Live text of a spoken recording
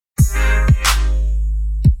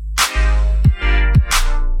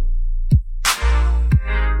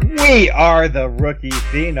We are the Rookie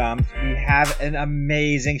Phenoms. We have an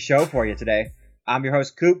amazing show for you today. I'm your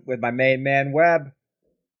host, Coop, with my main man, Webb.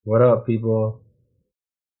 What up, people?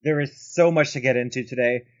 There is so much to get into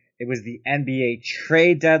today. It was the NBA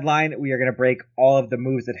trade deadline. We are going to break all of the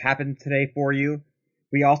moves that happened today for you.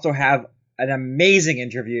 We also have an amazing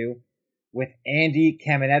interview with Andy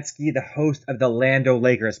Kamenetzky, the host of the Lando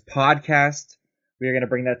Lakers podcast. We are going to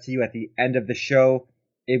bring that to you at the end of the show.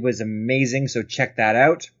 It was amazing, so check that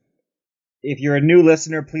out. If you're a new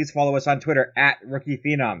listener, please follow us on Twitter at Rookie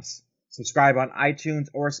Phenoms. Subscribe on iTunes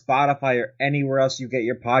or Spotify or anywhere else you get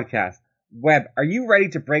your podcast. Webb, are you ready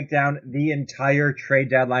to break down the entire trade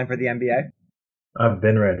deadline for the NBA? I've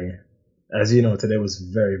been ready. As you know, today was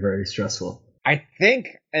very, very stressful. I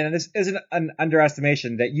think, and this isn't an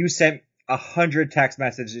underestimation, that you sent 100 text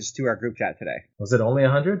messages to our group chat today. Was it only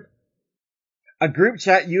 100? A group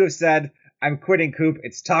chat you have said, "I'm quitting Coop,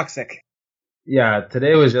 it's toxic." Yeah,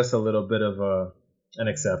 today was just a little bit of an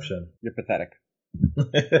exception. You're pathetic.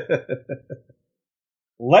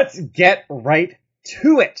 Let's get right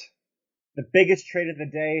to it. The biggest trade of the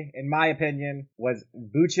day, in my opinion, was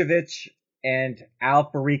Vucevic and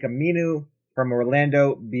Al-Farouq Aminu from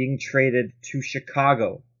Orlando being traded to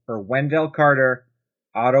Chicago for Wendell Carter,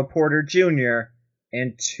 Otto Porter Jr.,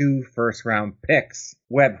 and 2 first-round picks.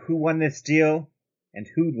 Webb, who won this deal and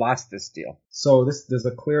who lost this deal? So there's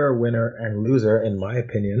a clear winner and loser, in my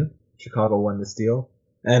opinion. Chicago won this deal,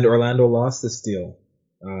 and Orlando lost this deal.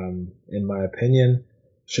 In my opinion,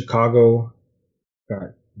 Chicago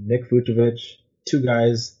got Nick Vucevic,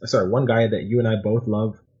 one guy that you and I both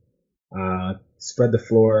love. Spread the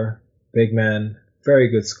floor, big man, very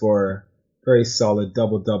good scorer, very solid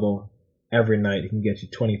double-double every night. He can get you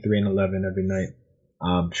 23 and 11 every night.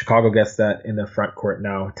 Chicago gets that in their front court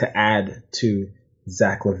now to add to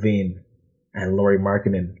Zach LaVine and Lauri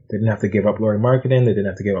Markkanen. They didn't have to give up Lauri Markkanen. They didn't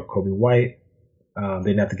have to give up Kobe White. They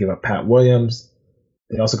didn't have to give up Pat Williams.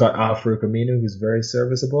 They also got Al-Farouq Aminu, who's very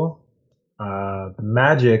serviceable. The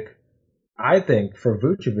Magic, I think, for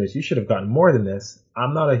Vucevic, you should have gotten more than this.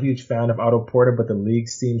 I'm not a huge fan of Otto Porter, but the league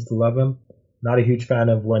seems to love him. Not a huge fan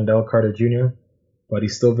of Wendell Carter Jr., but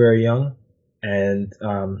he's still very young. And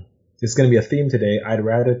it's going to be a theme today. I'd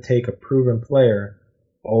rather take a proven player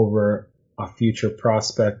over a future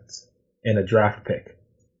prospect in a draft pick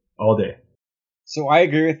all day. So I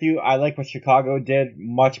agree with you. I like what Chicago did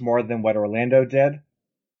much more than what Orlando did.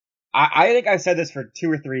 I think I've said this for 2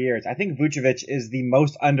 or 3 years. I think Vucevic is the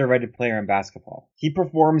most underrated player in basketball. He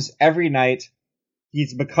performs every night.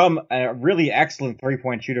 He's become a really excellent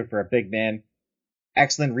three-point shooter for a big man.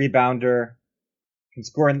 Excellent rebounder. Can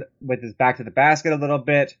score with his back to the basket a little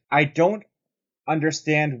bit. I don't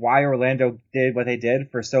understand why Orlando did what they did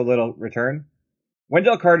for so little return.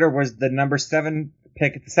 Wendell Carter was the number 7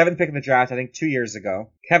 pick, the 7th pick of the draft, I think 2 years ago.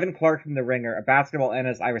 Kevin Clark from The Ringer, a basketball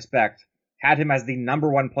analyst I respect, had him as the number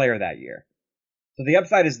 1 player that year. So the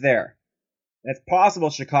upside is there. And it's possible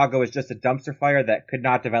Chicago is just a dumpster fire that could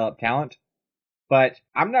not develop talent. But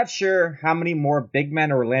I'm not sure how many more big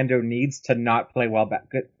men Orlando needs to not play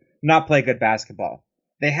good basketball.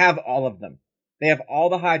 They have all of them. They have all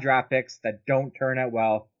the high draft picks that don't turn out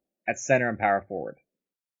well at center and power forward.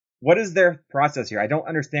 What is their process here? I don't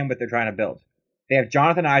understand what they're trying to build. They have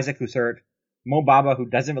Jonathan Isaac, who's hurt, Mo Bamba, who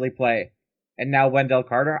doesn't really play, and now Wendell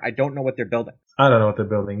Carter. I don't know what they're building. I don't know what they're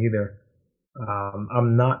building either.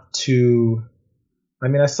 I'm not too...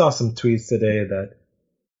 I saw some tweets today that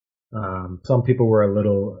some people were a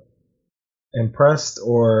little impressed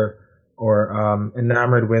or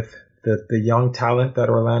enamored with the young talent that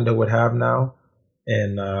Orlando would have now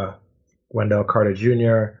in Wendell Carter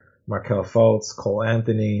Jr., Markelle Fultz, Cole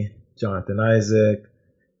Anthony, Jonathan Isaac,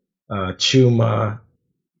 Chuma,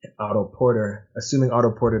 Otto Porter, assuming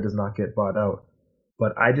Otto Porter does not get bought out.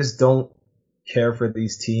 But I just don't care for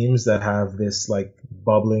these teams that have this like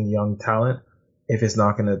bubbling young talent if it's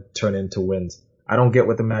not going to turn into wins. I don't get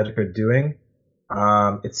what the Magic are doing.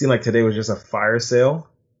 It seemed like today was just a fire sale.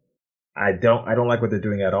 I don't like what they're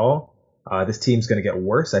doing at all. This team's going to get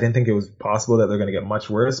worse. I didn't think it was possible that they're going to get much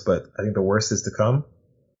worse, but I think the worst is to come.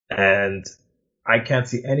 And I can't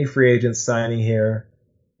see any free agents signing here.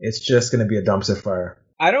 It's just going to be a dumpster fire.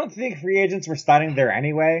 I don't think free agents were signing there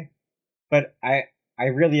anyway, but I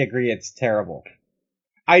really agree it's terrible.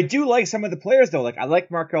 I do like some of the players, though. Like, I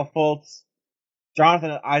like Markelle Fultz.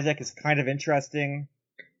 Jonathan Isaac is kind of interesting.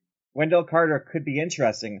 Wendell Carter could be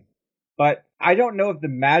interesting. But I don't know if the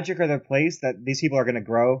Magic are the place that these people are going to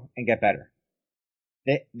grow and get better.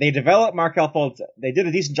 They developed Markelle Fultz. They did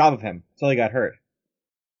a decent job of him until he got hurt.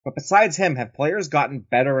 But besides him, have players gotten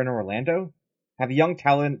better in Orlando? Have young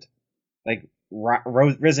talent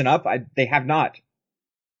risen up? They have not.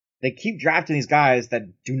 They keep drafting these guys that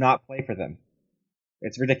do not play for them.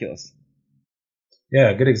 It's ridiculous. Yeah,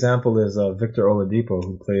 a good example is Victor Oladipo,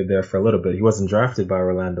 who played there for a little bit. He wasn't drafted by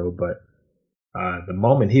Orlando, but the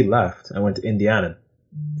moment he left and went to Indiana,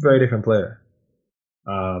 very different player.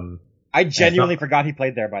 I And it's genuinely not, forgot he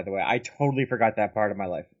played there, by the way. I totally forgot that part of my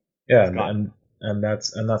life. yeah, It's gone. and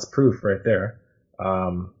that's proof right there.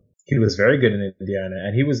 He was very good in Indiana,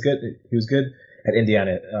 and he was good. He was good at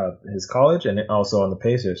Indiana, his college, and also on the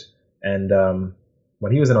Pacers. And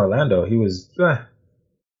when he was in Orlando, he was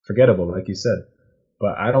forgettable, like you said.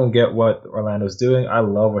 But I don't get what Orlando's doing. I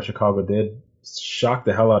love what Chicago did. Shocked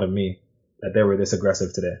the hell out of me that they were this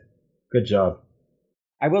aggressive today. Good job.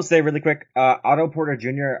 I will say really quick, Otto Porter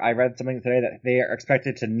Jr., I read something today that they are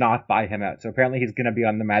expected to not buy him out. So apparently he's going to be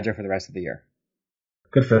on the Magic for the rest of the year.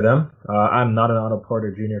 Good for them. I'm not an Otto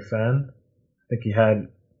Porter Jr. fan. I think he had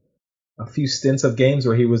a few stints of games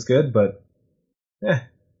where he was good, but I'm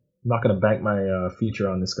not going to bank my future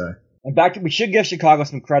on this guy. And we should give Chicago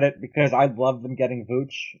some credit because I love them getting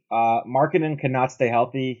Vooch. Markkanen cannot stay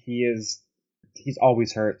healthy. He's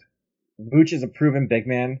always hurt. Vooch is a proven big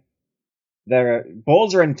man. The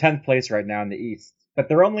Bulls are in 10th place right now in the East, but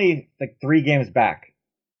they're only like 3 games back.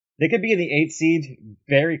 They could be in the 8th seed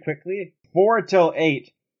very quickly. 4 till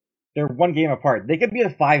 8, they're 1 game apart. They could be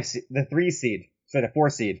the 3 seed, sorry, the 4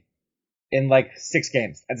 seed in like 6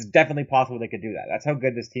 games. That's definitely possible they could do that. That's how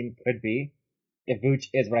good this team could be if Vooch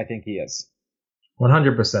is what I think he is.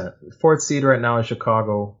 100%. Fourth seed right now in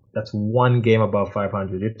Chicago. That's 1 game above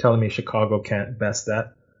 500. You're telling me Chicago can't best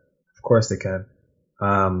that? Of course they can.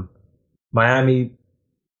 Miami,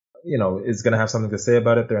 is going to have something to say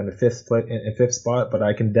about it. They're in the fifth spot, but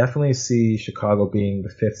I can definitely see Chicago being the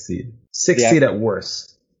 5th seed, 6th seed at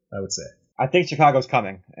worst, I would say. I think Chicago's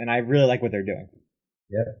coming, and I really like what they're doing.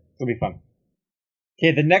 Yeah, it'll be fun.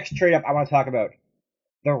 Okay, the next trade up I want to talk about.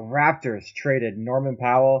 The Raptors traded Norman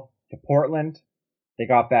Powell to Portland. They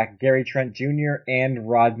got back Gary Trent Jr. and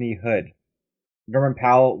Rodney Hood. Norman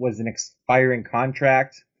Powell was an expiring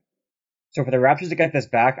contract. So for the Raptors to get this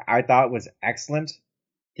back, I thought was excellent.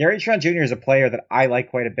 Gary Trent Jr. is a player that I like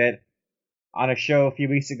quite a bit. On a show a few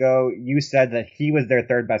weeks ago, you said that he was their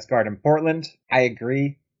 3rd best guard in Portland. I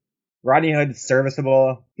agree. Rodney Hood is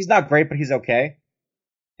serviceable. He's not great, but he's okay.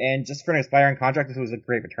 And just for an expiring contract, this was a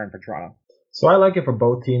great return for Toronto. So I like it for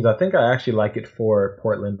both teams. I think I actually like it for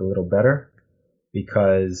Portland a little better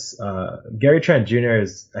because Gary Trent Jr.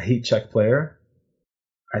 is a heat check player.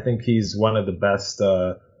 I think he's one of the best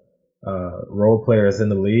role players in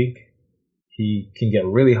the league. He can get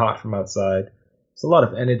really hot from outside. It's a lot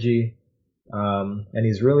of energy, and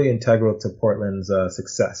he's really integral to Portland's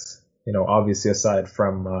success. Obviously aside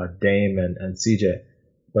from Dame and CJ,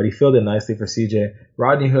 but he filled in nicely for CJ.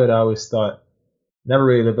 Rodney Hood, I always thought, never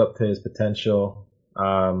really lived up to his potential.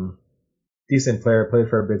 Decent player, played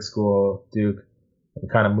for a big school, Duke,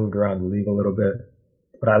 and kind of moved around the league a little bit.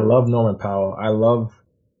 But I love Norman Powell. I love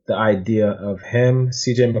the idea of him,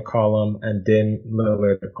 CJ McCollum, and Dame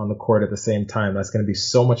Lillard on the court at the same time. That's going to be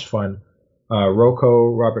so much fun.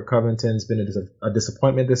 Robert Covington's been a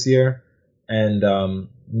disappointment this year, and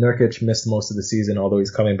Nurkic missed most of the season, although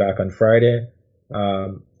he's coming back on Friday.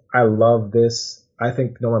 I love this. I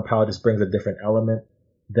think Norman Powell just brings a different element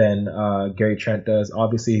than Gary Trent does.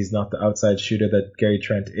 Obviously, he's not the outside shooter that Gary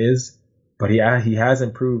Trent is, but he has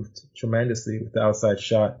improved tremendously with the outside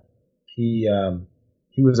shot.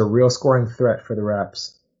 He was a real scoring threat for the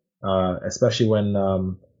Raps, especially when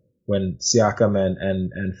Siakam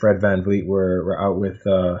and Fred VanVleet were out with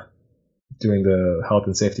doing the health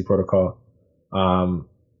and safety protocol.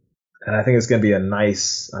 And I think it's going to be a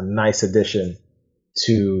nice addition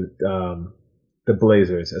to the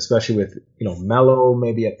Blazers, especially with Melo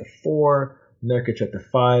maybe at the 4, Nurkic at the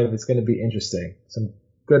 5. It's going to be interesting. Some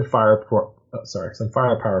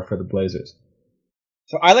firepower for the Blazers.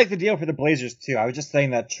 So I like the deal for the Blazers too. I was just saying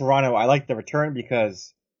that Toronto, I like the return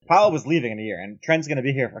because Powell was leaving in a year, and Trent's going to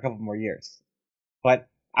be here for a couple more years. But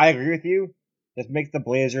I agree with you. This makes the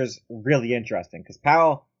Blazers really interesting because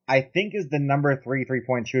Powell, I think, is the number 3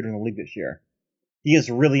 3-point shooter in the league this year. He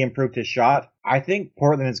has really improved his shot. I think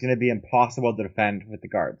Portland is going to be impossible to defend with the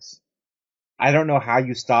guards. I don't know how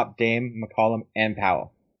you stop Dame, McCollum, and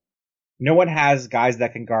Powell. No one has guys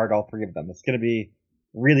that can guard all 3 of them. It's going to be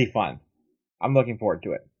really fun. I'm looking forward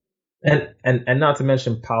to it. And not to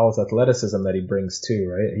mention Powell's athleticism that he brings too,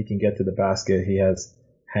 right? He can get to the basket. He has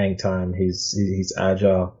hang time. He's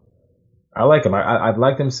agile. I like him. I've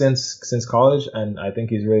liked him since college, and I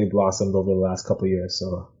think he's really blossomed over the last couple of years.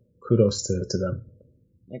 So kudos to them.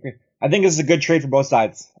 I agree. I think this is a good trade for both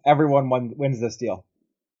sides. Everyone wins this deal.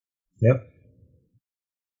 Yep.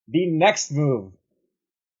 The next move.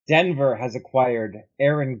 Denver has acquired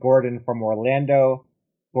Aaron Gordon from Orlando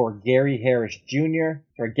for Gary Harris Jr.,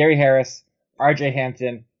 or Gary Harris, RJ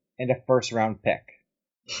Hampton, and a first round pick.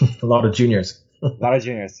 A lot of juniors. A lot of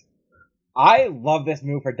juniors. I love this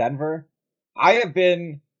move for Denver. I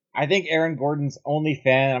think Aaron Gordon's only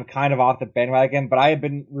fan. I'm kind of off the bandwagon, but I have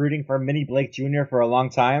been rooting for Mini Blake Jr. for a long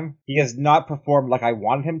time. He has not performed like I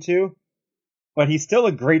wanted him to, but he's still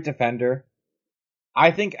a great defender.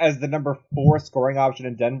 I think as the number 4 scoring option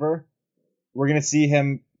in Denver, we're going to see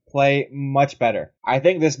him play much better. I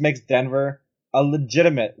think this makes Denver a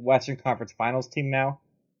legitimate Western Conference Finals team now,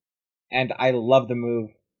 and I love the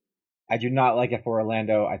move. I do not like it for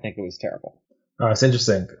Orlando. I think it was terrible. It's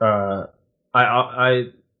interesting. I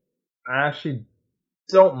actually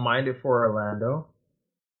don't mind it for Orlando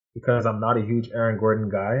because I'm not a huge Aaron Gordon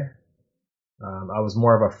guy. I was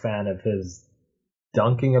more of a fan of his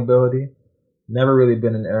dunking ability. Never really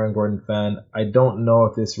been an Aaron Gordon fan. I don't know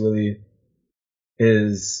if this really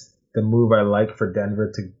is the move I like for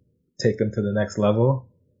Denver to take them to the next level.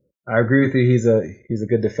 I agree with you. He's a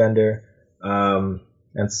good defender.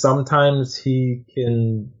 And sometimes he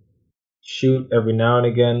can shoot every now and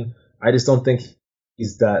again. I just don't think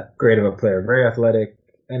he's that great of a player. Very athletic,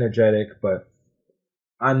 energetic, but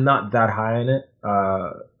I'm not that high in it.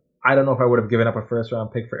 I don't know if I would have given up a first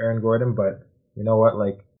round pick for Aaron Gordon, but you know what?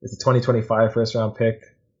 Like, it's a 2025 first round pick.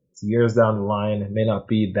 It's years down the line. It may not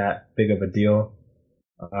be that big of a deal.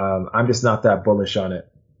 I'm just not that bullish on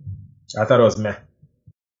it. I thought it was meh.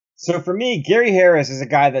 So for me, Gary Harris is a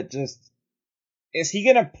guy that is he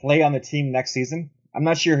going to play on the team next season? I'm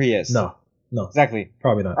not sure he is. No. Exactly.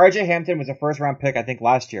 Probably not. RJ Hampton was a first round pick, I think,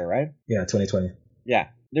 last year, right? Yeah, 2020. Yeah.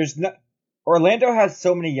 Orlando has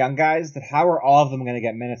so many young guys that how are all of them going to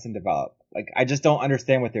get minutes and develop? Like, I just don't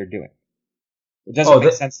understand what they're doing. It doesn't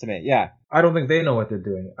make sense to me. Yeah. I don't think they know what they're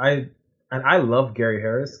doing. I love Gary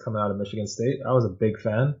Harris coming out of Michigan State. I was a big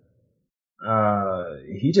fan.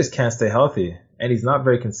 He just can't stay healthy, and he's not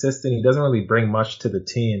very consistent. He doesn't really bring much to the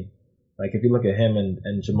team. Like, if you look at him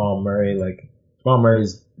and Jamal Murray, like, Jamal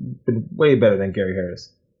Murray's been way better than Gary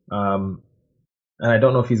Harris. And I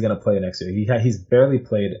don't know if he's going to play next year. He's barely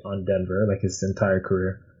played on Denver, like, his entire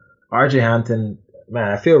career. RJ Hampton,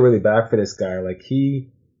 man, I feel really bad for this guy. Like,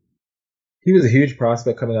 he was a huge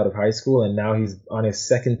prospect coming out of high school, and now he's on his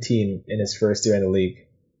second team in his first year in the league.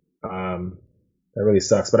 That really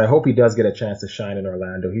sucks. But I hope he does get a chance to shine in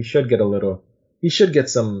Orlando. He should get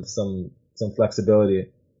some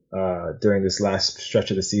flexibility during this last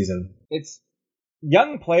stretch of the season. It's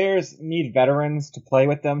young players need veterans to play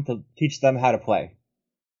with them to teach them how to play.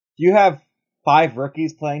 If you have 5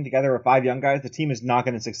 rookies playing together or 5 young guys, the team is not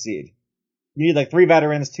going to succeed. You need like 3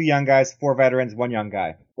 veterans, 2 young guys, 4 veterans, 1 young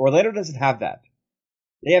guy. Orlando doesn't have that.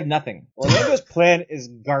 They have nothing. Orlando's plan is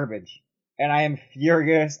garbage, and I am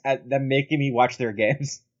furious at them making me watch their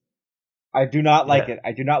games. I do not like it.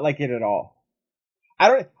 I do not like it at all.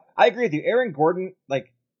 I agree with you. Aaron Gordon,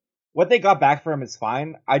 like, what they got back for him is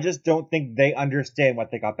fine. I just don't think they understand what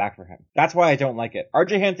they got back for him. That's why I don't like it.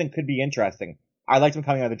 RJ Hampton could be interesting. I liked him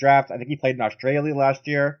coming out of the draft. I think he played in Australia last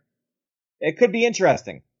year. It could be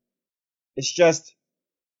interesting. It's just,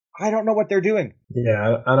 I don't know what they're doing.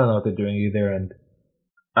 Yeah, I don't know what they're doing either. And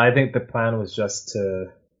I think the plan was just to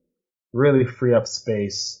really free up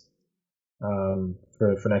space for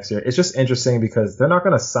next year. It's just interesting because they're not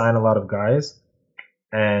going to sign a lot of guys.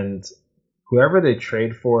 And whoever they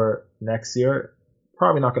trade for next year,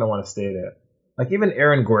 probably not going to want to stay there. Like, even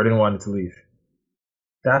Aaron Gordon wanted to leave.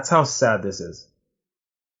 That's how sad this is.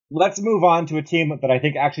 Let's move on to a team that I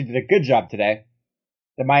think actually did a good job today.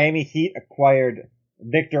 The Miami Heat acquired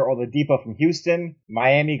Victor Oladipo from Houston.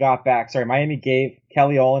 Miami gave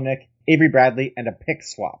Kelly Olynyk, Avery Bradley, and a pick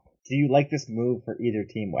swap. Do you like this move for either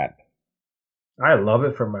team, Webb? I love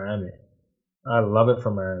it for Miami.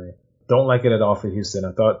 Don't like it at all for Houston.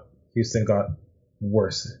 I thought Houston got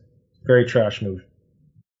worse. Very trash move.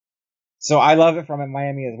 So I love it from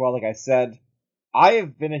Miami as well, like I said. I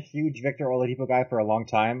have been a huge Victor Oladipo guy for a long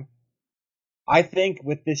time. I think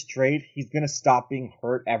with this trade, he's going to stop being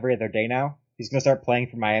hurt every other day now. He's going to start playing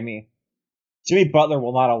for Miami. Jimmy Butler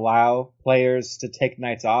will not allow players to take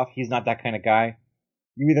nights off. He's not that kind of guy.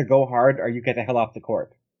 You either go hard or you get the hell off the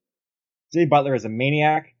court. Jimmy Butler is a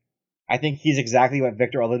maniac. I think he's exactly what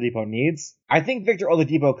Victor Oladipo needs. I think Victor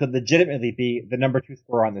Oladipo could legitimately be the number 2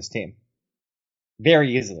 scorer on this team.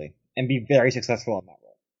 Very easily. And be very successful in that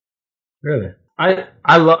role. Really?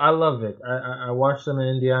 I love Vic. I watched him in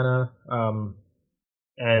Indiana,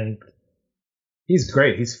 and he's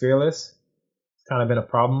great. He's fearless. It's kind of been a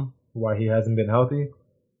problem why he hasn't been healthy.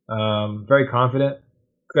 Very confident,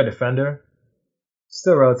 good defender.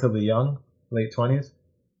 Still relatively young, late 20s.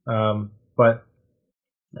 But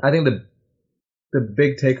I think the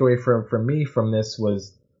big takeaway from me from this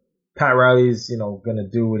was Pat Riley's, gonna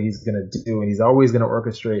do what he's gonna do, and he's always gonna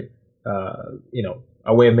orchestrate,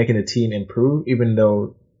 a way of making the team improve, even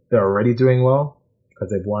though they're already doing well because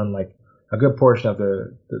they've won like a good portion of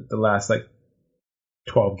the last like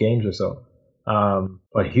 12 games or so.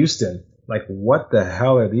 But Houston, like, what the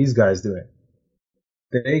hell are these guys doing?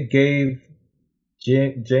 They gave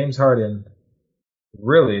James Harden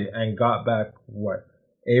really and got back what?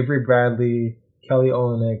 Avery Bradley, Kelly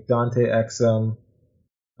Olynyk, Dante Exum,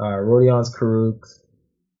 Rodions Karuk,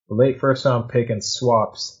 late first round pick and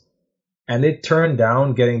swaps, and they turned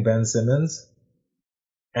down getting Ben Simmons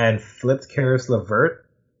and flipped Karis LeVert.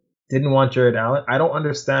 Didn't want Jared Allen. I don't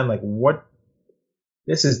understand. Like, what?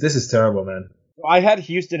 This is terrible, man. I had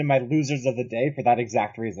Houston in my losers of the day for that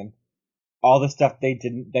exact reason. All the stuff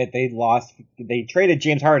they lost, they traded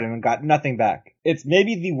James Harden and got nothing back. It's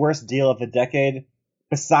maybe the worst deal of the decade,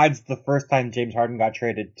 besides the first time James Harden got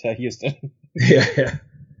traded to Houston. Yeah.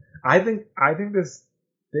 I think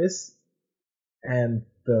this and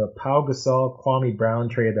the Pau Gasol Kwame Brown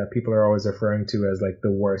trade that people are always referring to as like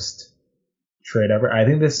the worst trade ever. I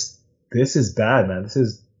think this is bad, man. This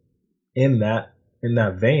is in that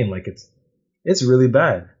vein. Like, it's really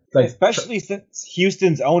bad. Like, especially since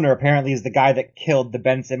Houston's owner apparently is the guy that killed the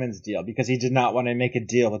Ben Simmons deal because he did not want to make a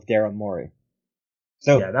deal with Daryl Morey.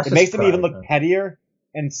 So yeah, it makes them even look pettier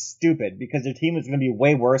and stupid because their team is going to be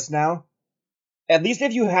way worse now. At least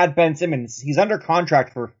if you had Ben Simmons, he's under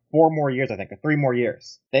contract for 4 more years, I think, or 3 more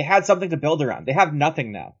years. They had something to build around. They have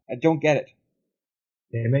nothing now. I don't get it.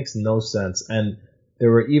 It makes no sense. And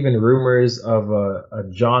there were even rumors of a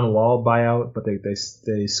John Wall buyout, but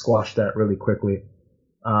they squashed that really quickly.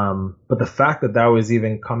 But the fact that was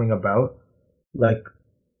even coming about, like,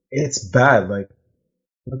 it's bad. Like,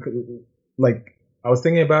 look, like, I was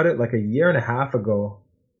thinking about it like a year and a half ago.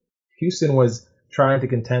 Houston was trying to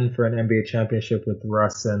contend for an NBA championship with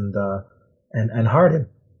Russ and Harden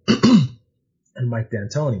and Mike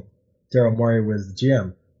D'Antoni. Daryl Morey was the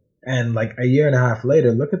GM. And like a year and a half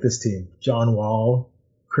later, look at this team. John Wall,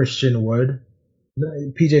 Christian Wood,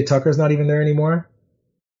 PJ Tucker's not even there anymore.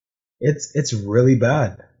 It's really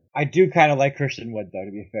bad. I do kind of like Christian Wood, though,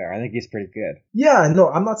 to be fair. I think he's pretty good. Yeah, no,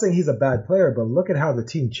 I'm not saying he's a bad player, but look at how the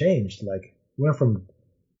team changed. Like, went from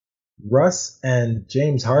Russ and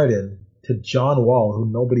James Harden to John Wall,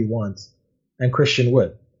 who nobody wants, and Christian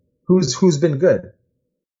Wood, who's been good.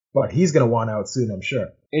 But he's going to want out soon, I'm sure.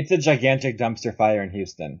 It's a gigantic dumpster fire in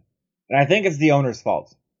Houston. And I think it's the owner's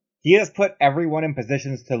fault. He has put everyone in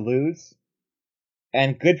positions to lose,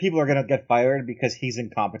 and good people are going to get fired because he's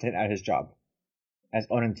incompetent at his job as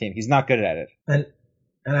owning team. He's not good at it. And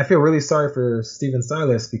I feel really sorry for Steven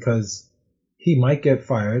Silas because he might get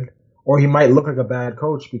fired, or he might look like a bad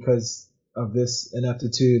coach because of this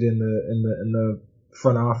ineptitude in the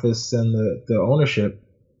front office and the ownership,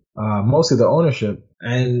 mostly the ownership.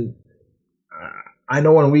 And I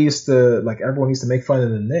know when we used to, like, everyone used to make fun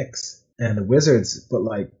of the Knicks and the Wizards, but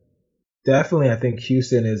like, definitely I think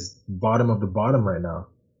Houston is bottom of the bottom right now.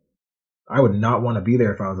 I would not want to be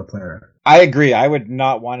there if I was a player. I agree. I would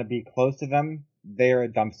not want to be close to them. They're a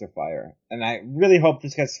dumpster fire. And I really hope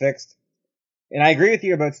this gets fixed. And I agree with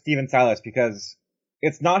you about Steven Silas because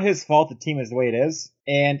it's not his fault the team is the way it is.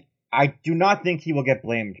 And I do not think he will get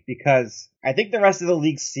blamed because I think the rest of the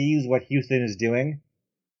league sees what Houston is doing.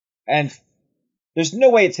 And there's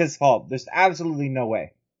no way it's his fault. There's absolutely no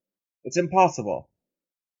way. It's impossible.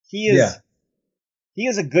 He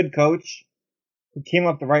is a good coach who came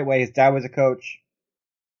up the right way. His dad was a coach.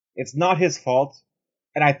 It's not his fault,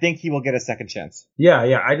 and I think he will get a second chance. Yeah.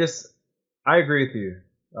 I agree with you.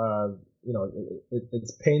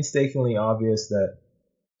 It's painstakingly obvious that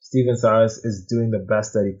Steven Silas is doing the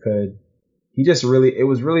best that he could. It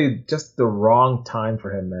was really just the wrong time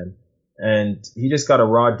for him, man. And he just got a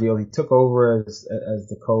raw deal. He took over as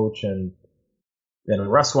the coach, and then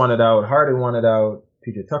Russ wanted out, Harden wanted out,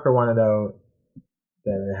 PJ Tucker wanted out.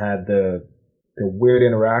 Then it had the weird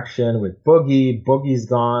interaction with Boogie. Boogie's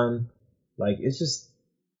gone. Like, it's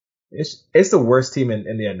the worst team in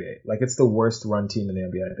the NBA. Like, it's the worst run team in the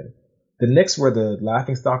NBA, I think. The Knicks were the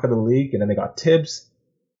laughingstock of the league, and then they got Tibbs.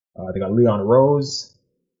 They got Leon Rose,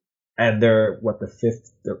 and they're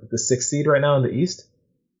the 6th seed right now in the East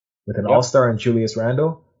with an All-Star and Julius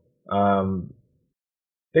Randle.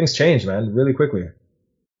 Things change, man, really quickly.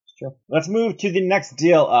 Sure. Let's move to the next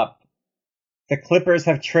deal up. The Clippers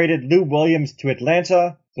have traded Lou Williams to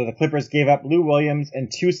Atlanta, so the Clippers gave up Lou Williams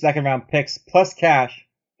and 2 second-round picks plus cash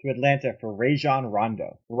to Atlanta for Rajon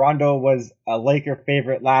Rondo. Rondo was a Laker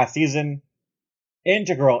favorite last season.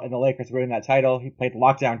 integral in the Lakers winning that title. He played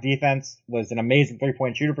lockdown defense, was an amazing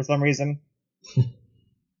 3-point shooter for some reason.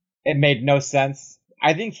 It made no sense.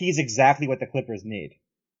 I think he's exactly what the Clippers need.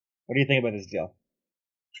 What do you think about this deal?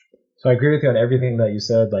 So I agree with you on everything that you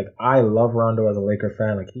said. Like, I love Rondo as a Laker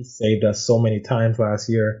fan. Like, he saved us so many times last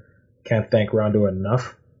year. Can't thank Rondo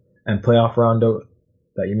enough. And playoff Rondo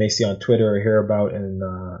that you may see on Twitter or hear about in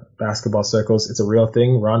basketball circles, it's a real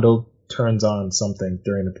thing. Rondo turns on something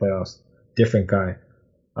during the playoffs. Different guy.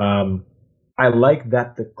 I like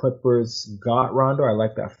that the Clippers got Rondo. I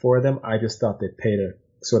like that for them. I just thought they paid a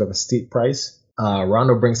sort of a steep price.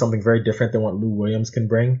 Rondo brings something very different than what Lou Williams can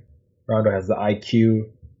bring. Rondo has the IQ,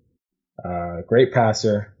 great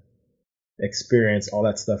passer, experience, all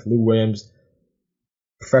that stuff. Lou Williams,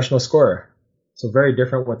 professional scorer. So very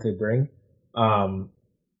different what they bring.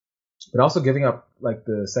 But also giving up like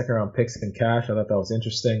the second round picks in cash. I thought that was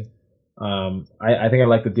interesting. I think I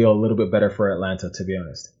like the deal a little bit better for Atlanta, to be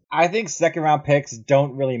honest. I think second round picks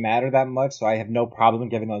don't really matter that much, so I have no problem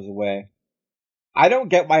giving those away. I don't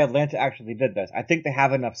get why Atlanta actually did this. I think they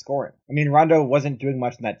have enough scoring. I mean, Rondo wasn't doing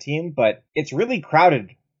much in that team, but it's really crowded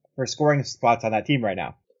for scoring spots on that team right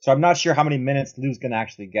now. So I'm not sure how many minutes Lou's going to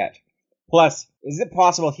actually get. Plus, is it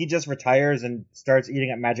possible he just retires and starts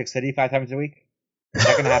eating at Magic City 5 times a week? Is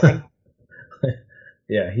that going to happen?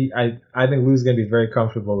 Yeah, I think Lou's going to be very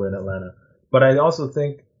comfortable in Atlanta. But I also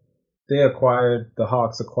think the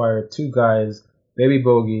Hawks acquired two guys, Baby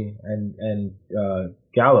Bogey and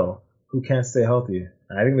Gallo, who can't stay healthy.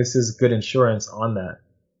 I think this is good insurance on that.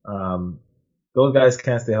 Those guys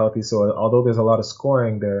can't stay healthy, so although there's a lot of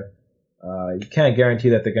scoring there, you can't guarantee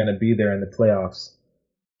that they're going to be there in the playoffs.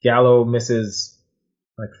 Gallo misses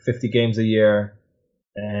like 50 games a year,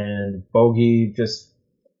 and Bogey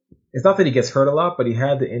it's not that he gets hurt a lot, but he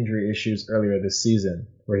had the injury issues earlier this season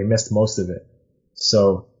where he missed most of it.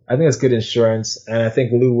 So I think it's good insurance, and I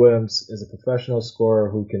think Lou Williams is a professional scorer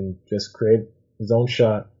who can just create his own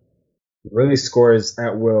shot, really scores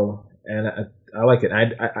at will, and I like it.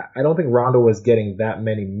 I don't think Rondo was getting that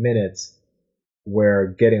many minutes where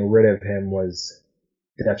getting rid of him was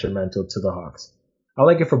detrimental to the Hawks. I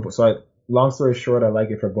like it long story short, I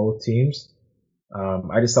like it for both teams.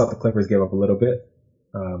 I just thought the Clippers gave up a little bit.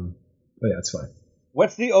 But yeah, it's fine.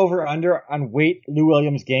 What's the over-under on weight Lou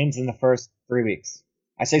Williams gains in the first 3 weeks?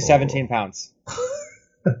 I say 17 pounds.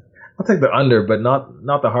 I'll take the under, but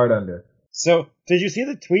not the hard under. So, did you see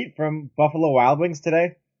the tweet from Buffalo Wild Wings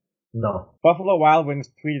today? No. Buffalo Wild Wings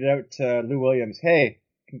tweeted out to Lou Williams, "Hey,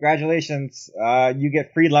 congratulations, you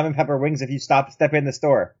get free lemon pepper wings if you step in the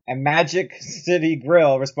store." And Magic City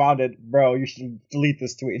Grill responded, "Bro, you should delete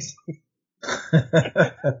this tweet."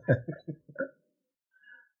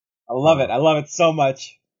 I love it. I love it so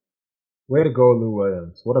much. Way to go, Lou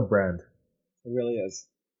Williams. What a brand. It really is.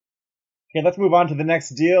 Okay, let's move on to the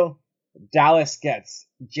next deal. Dallas gets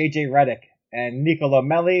JJ Redick and Nicolo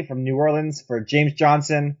Melli from New Orleans for James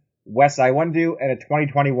Johnson, Wes Iwundu, and a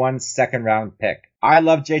 2021 second round pick. I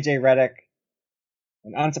love JJ Redick,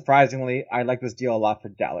 and unsurprisingly, I like this deal a lot for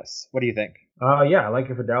Dallas. What do you think? Yeah, I like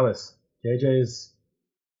it for Dallas.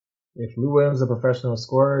 If Lou Williams is a professional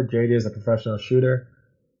scorer, JJ is a professional shooter.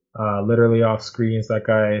 Literally off screens, that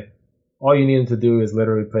guy, all you need him to do is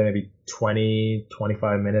literally play maybe 20,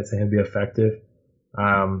 25 minutes and he'll be effective.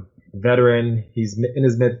 Veteran, he's in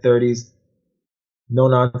his mid-30s, no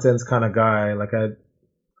nonsense kind of guy. Like I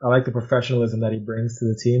like the professionalism that he brings to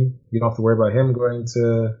the team. You don't have to worry about him going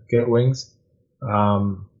to get wings.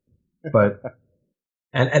 But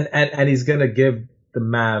and he's gonna give the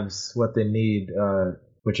Mavs what they need,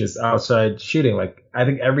 which is outside shooting. Like I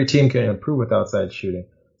think every team can improve with outside shooting.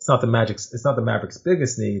 It's not the Mavericks'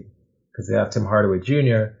 biggest need because they have Tim Hardaway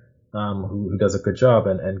Jr., who does a good job,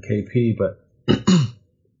 and KP. But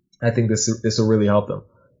I think this will really help them.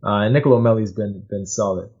 And Nicolo Melli's been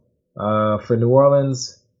solid. For New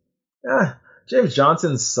Orleans, James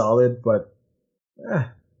Johnson's solid, but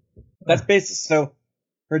That's basic. So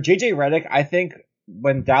for JJ Redick, I think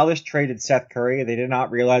when Dallas traded Seth Curry, they did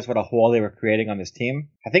not realize what a hole they were creating on this team.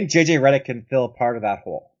 I think JJ Redick can fill part of that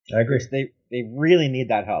hole. I agree. They really need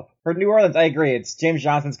that help. For New Orleans, I agree. It's James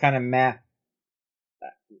Johnson's kind of meh.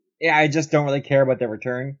 Yeah, I just don't really care about their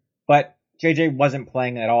return. But JJ wasn't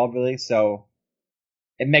playing at all, really, so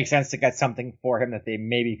it makes sense to get something for him that they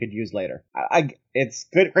maybe could use later. It's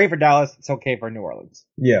great for Dallas. It's okay for New Orleans.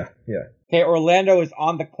 Yeah. Okay, Orlando is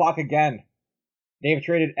on the clock again. They've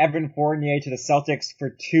traded Evan Fournier to the Celtics for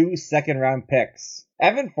 2 second-round picks.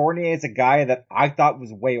 Evan Fournier is a guy that I thought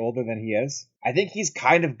was way older than he is. I think he's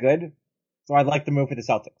kind of good, so I'd like to move for the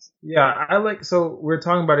Celtics. Yeah, so we're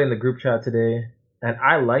talking about it in the group chat today, and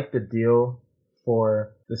I like the deal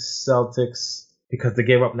for the Celtics because they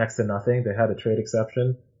gave up next to nothing. They had a trade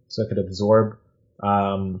exception, so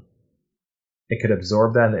um, it could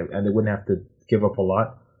absorb that, and they wouldn't have to give up a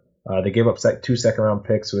lot. They gave up 2 second round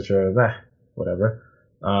picks, which are whatever.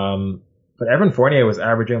 But Evan Fournier was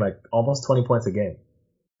averaging like almost 20 points a game,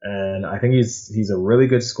 and I think he's a really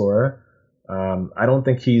good scorer. I don't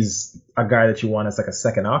think he's a guy that you want as like a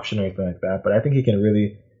second option or anything like that, but I think he can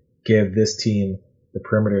really give this team the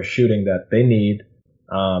perimeter shooting that they need,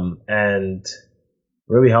 and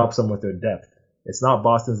really helps them with their depth. It's not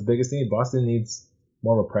Boston's biggest need. Boston needs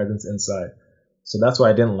more of a presence inside. So that's why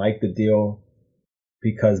I didn't like the deal,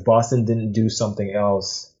 because Boston didn't do something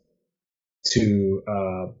else to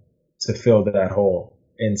fill that hole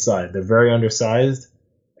inside. They're very undersized,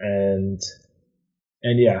 and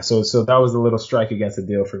yeah, so that was a little strike against the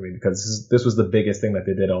deal for me, because this was the biggest thing that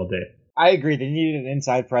they did all day. I agree. They needed an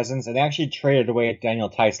inside presence, and they actually traded away Daniel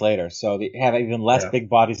Tice later, so they have even less big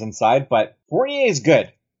bodies inside. But Fournier is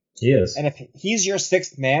good. He is. And if he's your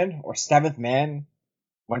sixth man or seventh man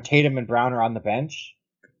when Tatum and Brown are on the bench,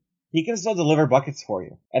 he can still deliver buckets for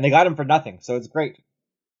you. And they got him for nothing, so it's great.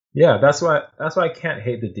 Yeah, that's why I can't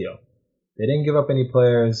hate the deal. They didn't give up any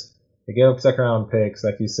players. They gave up second round picks.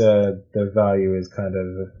 Like you said, their value is kind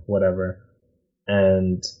of whatever.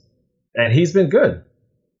 And he's been good.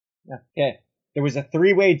 Yeah. Okay. There was a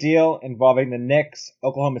 3-way deal involving the Knicks,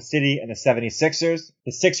 Oklahoma City, and the 76ers.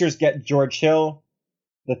 The Sixers get George Hill.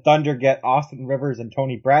 The Thunder get Austin Rivers and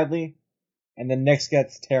Tony Bradley. And the Knicks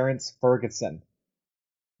gets Terrence Ferguson.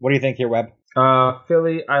 What do you think here, Webb?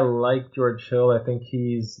 Philly, I like George Hill. I think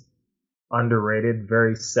he's underrated,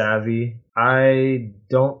 very savvy. I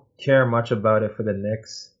don't care much about it for the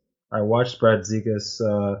Knicks. I watched Brad Zegas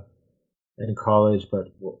in college,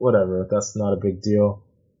 but whatever. That's not a big deal.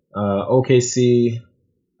 OKC,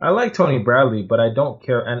 I like Tony Bradley, but I don't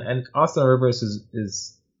care. And Austin Rivers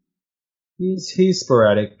he's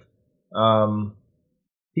sporadic.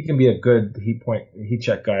 He can be a good heat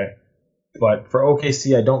check guy. But for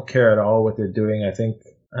OKC, I don't care at all what they're doing. I think,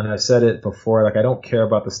 and I've said it before, like I don't care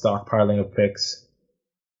about the stockpiling of picks.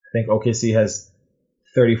 I think OKC has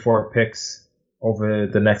 34 picks over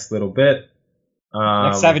the next little bit.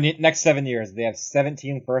 Next 7 years, they have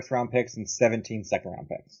 17 first-round picks and 17 second-round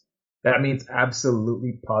picks. That means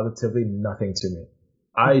absolutely, positively nothing to me.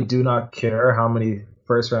 I do not care how many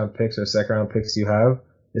first-round picks or second-round picks you have.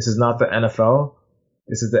 This is not the NFL.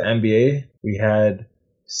 This is the NBA. We had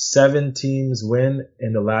 7 teams win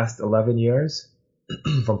in the last 11 years,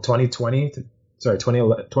 from 2010 to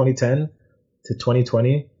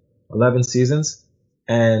 2020, 11 seasons,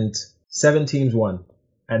 and 7 teams won.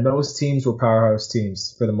 And those teams were powerhouse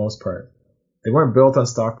teams for the most part. They weren't built on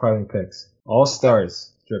stockpiling picks. All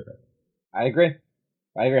stars driven. I agree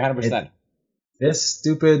 100%. This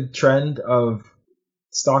stupid trend of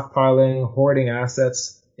stockpiling, hoarding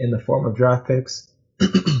assets in the form of draft picks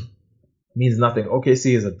means nothing.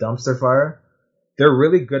 OKC is a dumpster fire. They're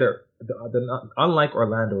really good at, unlike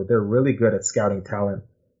Orlando, they're really good at scouting talent.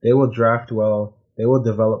 They will draft well. They will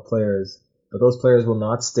develop players, but those players will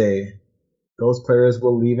not stay. Those players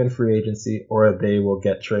will leave in free agency or they will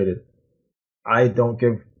get traded. I don't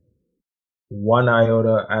give one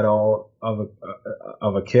iota at all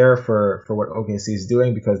of a care for what OKC is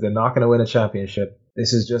doing, because they're not going to win a championship.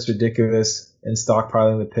 This is just ridiculous in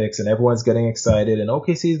stockpiling the picks, and everyone's getting excited. And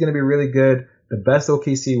OKC is going to be really good. The best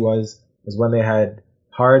OKC was when they had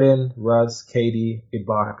Harden, Russ, KD,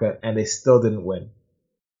 Ibaka, and they still didn't win.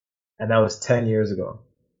 And that was 10 years ago.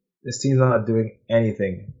 This team's not doing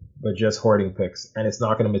anything but just hoarding picks, and it's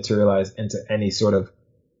not going to materialize into any sort of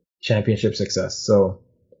championship success. So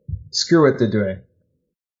screw what they're doing.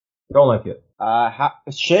 Don't like it.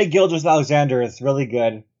 Shai Gilgeous-Alexander is really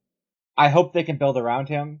good. I hope they can build around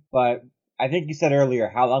him, but I think you said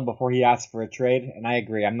earlier how long before he asks for a trade, and I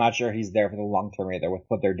agree. I'm not sure he's there for the long term either with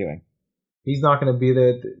what they're doing. He's not going to be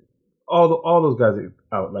there. All those guys are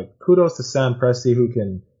out. Like, kudos to Sam Presti, who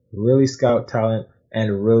can really scout talent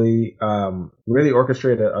and really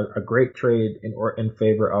orchestrate a great trade in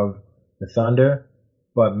favor of the Thunder.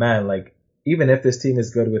 But man, like, even if this team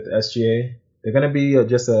is good with SGA, they're going to be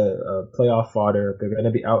just a playoff fodder. They're going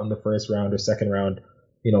to be out in the first round or second round,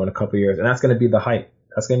 in a couple of years. And that's going to be the height.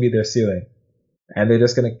 That's going to be their ceiling. And they're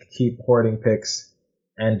just going to keep hoarding picks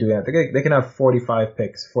and doing that. They can have 45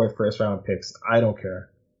 picks, 4 first round picks. I don't care.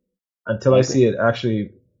 Until I see it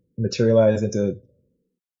actually materialize into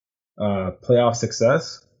playoff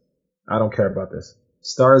success, I don't care about this.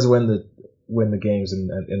 Stars win the games in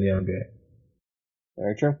the NBA.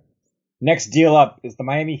 Very true. Next deal up is the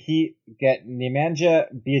Miami Heat get Nemanja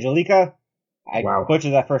Bjelica. I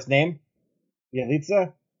butchered that first name.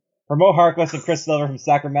 Bjelica. For Mo Harkless and Chris Silver from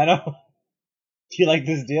Sacramento. Do you like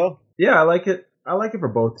this deal? Yeah, I like it. I like it for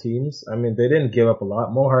both teams. I mean, they didn't give up a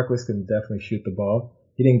lot. Mo Harkless can definitely shoot the ball.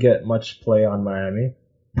 He didn't get much play on Miami,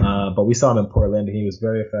 but we saw him in Portland. He was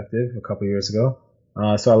very effective a couple years ago.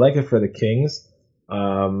 So I like it for the Kings.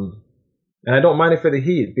 And I don't mind it for the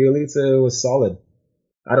Heat. Bielitsa was solid.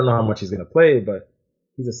 I don't know how much he's going to play, but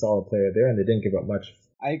he's a solid player there, and they didn't give up much.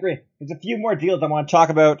 I agree. There's a few more deals I want to talk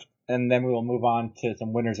about, and then we will move on to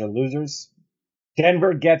some winners or losers.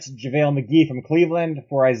 Denver gets JaVale McGee from Cleveland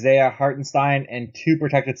for Isaiah Hartenstein and 2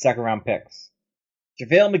 protected second-round picks.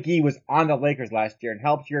 JaVale McGee was on the Lakers last year and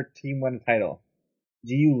helped your team win a title.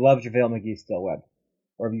 Do you love JaVale McGee still, Webb?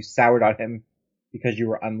 Or have you soured on him because you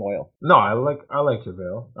were unloyal? No, I like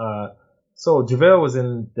JaVale. So JaVale was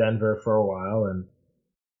in Denver for a while, and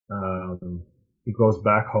he goes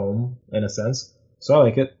back home in a sense. So I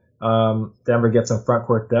like it. Denver gets some front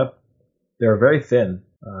court depth. They're very thin.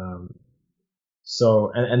 And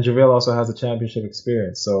JaVale also has a championship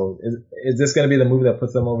experience. So is this going to be the move that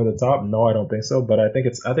puts them over the top? No, I don't think so. But I think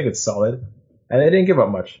it's solid, and they didn't give up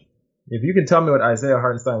much. If you can tell me what Isaiah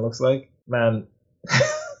Hartenstein looks like, man,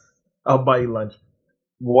 I'll buy you lunch.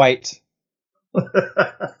 White. All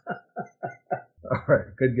right,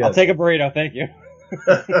 good guess. I'll take a burrito, thank you.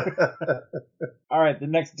 All right, the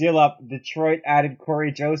next deal up, Detroit added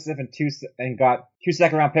Corey Joseph and got 2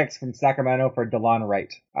 second-round picks from Sacramento for DeLon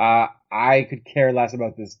Wright. I could care less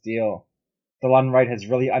about this deal. DeLon Wright has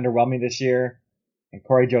really underwhelmed me this year, and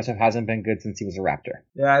Corey Joseph hasn't been good since he was a Raptor.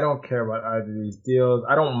 Yeah, I don't care about either of these deals.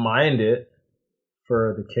 I don't mind it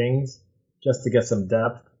for the Kings just to get some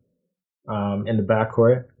depth in the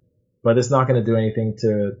backcourt, but it's not going to do anything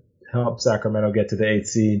to help Sacramento get to the 8th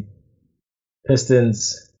seed.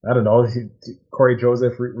 Pistons, I don't know. Corey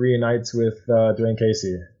Joseph reunites with Dwayne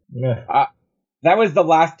Casey. Yeah. That was the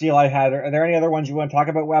last deal I had. Are there any other ones you want to talk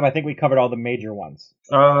about, Webb? I think we covered all the major ones.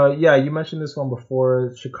 Yeah, you mentioned this one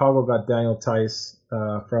before. Chicago got Daniel Tice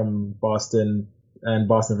from Boston, and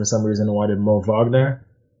Boston for some reason wanted Mo Wagner.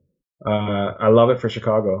 I love it for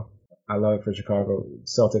Chicago.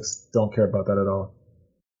 Celtics don't care about that at all.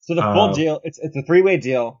 So the full deal, it's a 3-way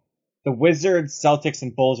deal. The Wizards, Celtics,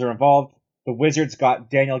 and Bulls are involved. The Wizards got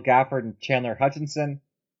Daniel Gafford and Chandler Hutchinson.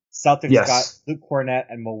 Celtics got Luke Cornett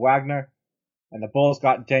and Mo Wagner. And the Bulls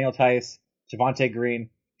got Daniel Tice, Javonte Green,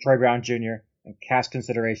 Troy Brown Jr., and cash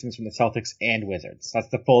considerations from the Celtics and Wizards. That's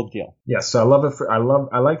the full deal. Yes, so I love it. I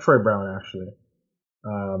like Troy Brown actually.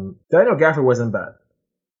 Daniel Gafford wasn't bad,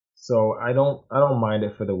 so I don't mind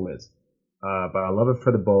it for the Wiz, but I love it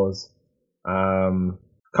for the Bulls. A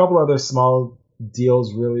couple other small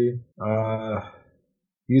deals really.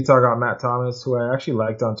 Utah got Matt Thomas, who I actually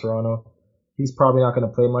liked on Toronto. He's probably not going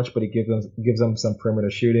to play much, but he gives them some perimeter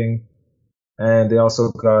shooting. And they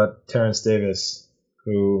also got Terrence Davis,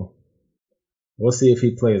 who we'll see if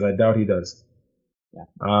he plays. I doubt he does. Yeah.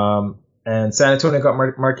 And San Antonio got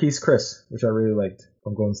Marquise Chris, which I really liked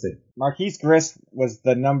from Golden State. Marquise Chris was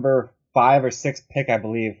the number 5 or 6 pick, I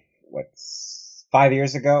believe, 5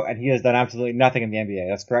 years ago, and he has done absolutely nothing in the NBA.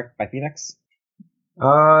 That's correct? By Phoenix?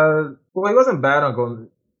 Well, he wasn't bad on Golden.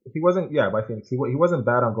 By Phoenix. He wasn't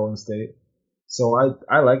bad on Golden State. So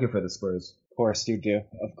I like it for the Spurs. Of course you do.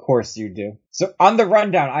 Of course you do. So on the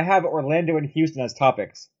rundown, I have Orlando and Houston as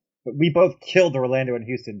topics. But we both killed Orlando and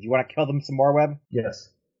Houston. Do you want to kill them some more, Webb? Yes.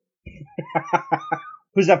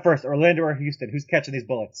 Who's up first, Orlando or Houston? Who's catching these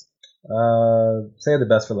bullets? Say the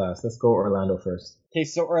best for last. Let's go Orlando first. Okay,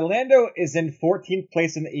 so Orlando is in 14th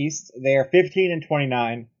place in the East. They are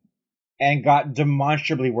 15-29 and got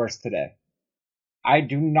demonstrably worse today. I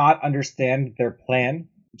do not understand their plan.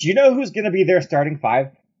 Do you know who's going to be their starting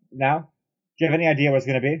 5 now? Do you have any idea what it's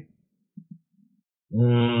going to be?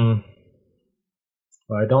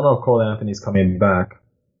 Well, I don't know if Cole Anthony's coming back.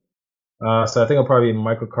 So I think it'll probably be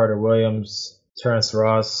Michael Carter-Williams, Terrence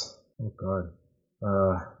Ross. Oh, God.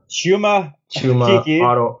 Chuma, Kiki,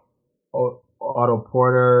 Otto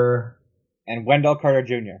Porter. And Wendell Carter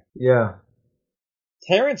Jr. Yeah.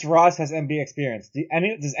 Terrence Ross has NBA experience.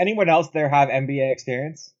 Does anyone else there have NBA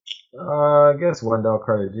experience? I guess Wendell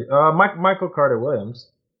Carter. Michael Carter-Williams.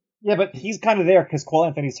 Yeah, but he's kind of there because Cole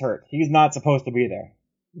Anthony's hurt. He's not supposed to be there.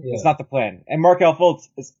 Yeah. It's not the plan. And Markelle Fultz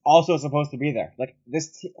is also supposed to be there. Like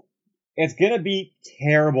it's gonna be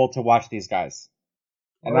terrible to watch these guys,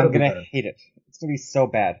 and I'm gonna hate it. It's gonna be so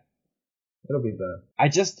bad. It'll be bad.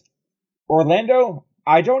 Orlando,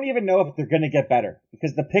 I don't even know if they're gonna get better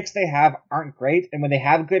because the picks they have aren't great, and when they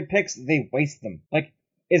have good picks, they waste them. Like,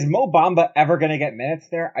 is Mo Bamba ever gonna get minutes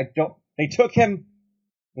there? They took him,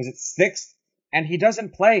 was it 6th? And he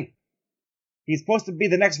doesn't play. He's supposed to be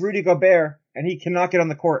the next Rudy Gobert, and he cannot get on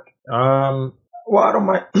the court. Well, I don't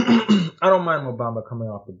mind. I don't mind Mo Bamba coming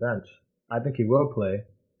off the bench. I think he will play.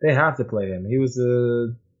 They have to play him. He was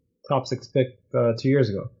a top 6 pick 2 years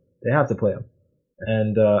ago. They have to play him,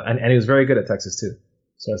 and he was very good at Texas too.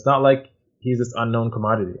 So it's not like he's this unknown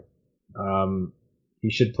commodity. Um,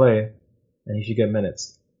 he should play, and he should get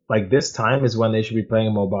minutes. Like this time is when they should be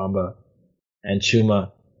playing Mo Bamba and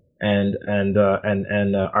Chuma and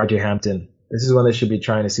RJ Hampton. This is when they should be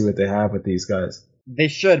trying to see what they have with these guys. They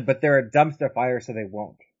should, but they're a dumpster fire, so they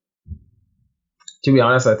won't. To be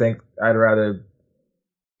honest, I think I'd rather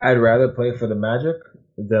play for the Magic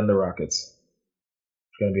than the Rockets.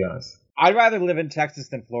 Gonna be honest. I'd rather live in Texas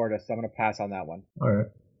than Florida, so I'm gonna pass on that one. All right.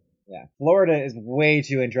 Yeah, Florida is way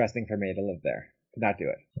too interesting for me to live there. Could not do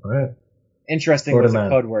it. All right. Interesting Florida was a man.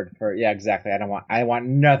 code word for exactly. I want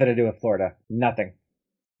nothing to do with Florida. Nothing.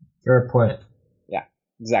 Fair point. Yeah,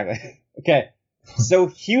 exactly. Okay, so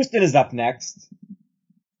Houston is up next,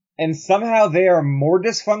 and somehow they are more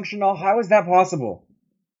dysfunctional. How is that possible?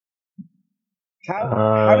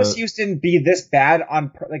 How does Houston be this bad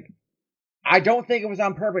on I don't think it was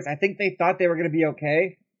on purpose. I think they thought they were going to be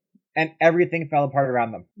okay, and everything fell apart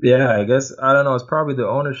around them. Yeah, I guess I don't know. It's probably the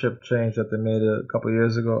ownership change that they made a couple of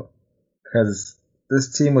years ago, because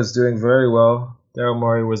this team was doing very well. Daryl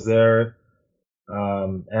Morey was there.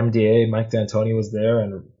 MDA Mike D'Antoni was there,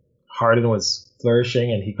 and Harden was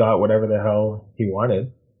flourishing, and he got whatever the hell he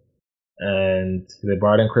wanted. And they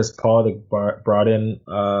brought in Chris Paul. They brought in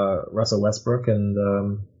Russell Westbrook,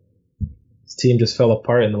 and his team just fell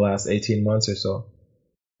apart in the last 18 months or so.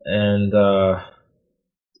 And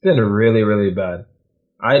it's been really, really bad.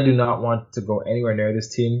 I do not want to go anywhere near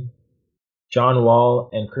this team. John Wall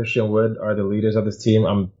and Christian Wood are the leaders of this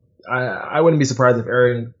team. I wouldn't be surprised if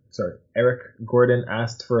Eric Gordon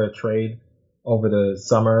asked for a trade over the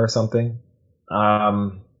summer or something.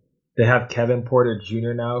 They have Kevin Porter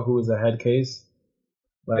Jr. now, who is a head case.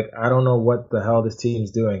 Like, I don't know what the hell this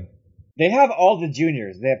team's doing. They have all the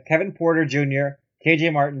juniors. They have Kevin Porter Jr.,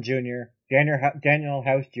 KJ Martin Jr., Daniel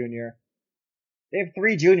House Jr. They have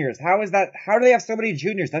 3 juniors. How is that? How do they have so many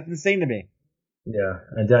juniors? That's insane to me. Yeah,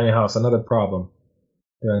 and Daniel House, another problem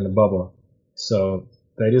during the bubble. So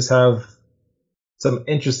they just have some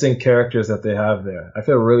interesting characters that they have there. I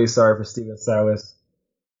feel really sorry for Steven Silas.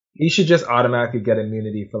 He should just automatically get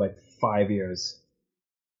immunity for like 5 years.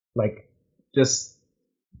 Like, just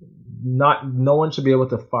no one should be able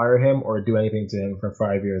to fire him or do anything to him for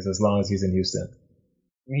 5 years as long as he's in Houston.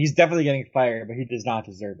 I mean, he's definitely getting fired, but he does not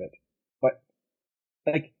deserve it. But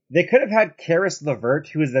like, they could have had Karis LeVert,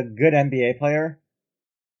 who is a good NBA player,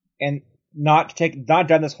 and not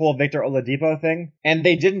done this whole Victor Oladipo thing, and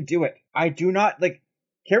they didn't do it. I do not like.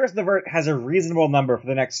 Karis LeVert has a reasonable number for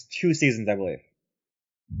the next 2 seasons, I believe.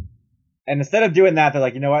 And instead of doing that, they're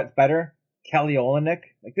like, you know what? It's better. Kelly Olynyk.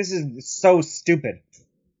 Like, this is so stupid.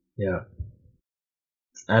 Yeah.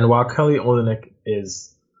 And while Kelly Olynyk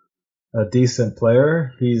is a decent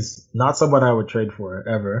player, he's not someone I would trade for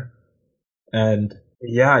ever. And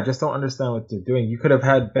yeah, I just don't understand what they're doing. You could have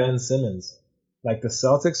had Ben Simmons. Like, the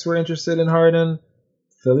Celtics were interested in Harden.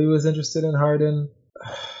 Philly was interested in Harden.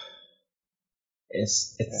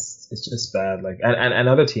 It's just bad. Like, and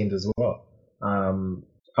other teams as well.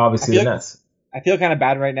 Obviously the Nets. I feel kind of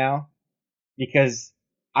bad right now because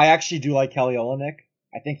I actually do like Kelly Olynyk.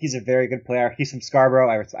 I think he's a very good player. He's from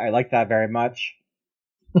Scarborough. I like that very much.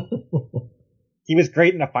 He was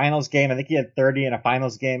great in a finals game. I think he had 30 in a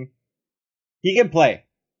finals game. He can play.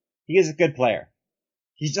 He is a good player.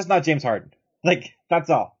 He's just not James Harden. Like, that's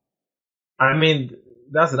all. I mean,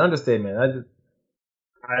 that's an understatement.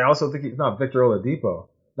 I also think he's not Victor Oladipo.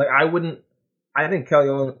 Like, I think Kelly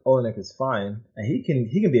Olynyk is fine, and he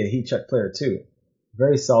can be a heat check player too.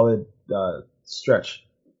 Very solid stretch,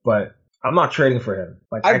 but I'm not trading for him.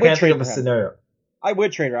 Like, I can't think of a scenario. I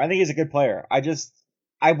would trade him. I think he's a good player.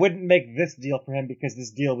 I wouldn't make this deal for him because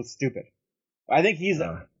this deal was stupid. I think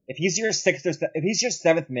if he's your 6th or if he's your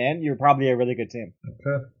 7th man, you're probably a really good team.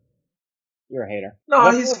 Okay. You're a hater.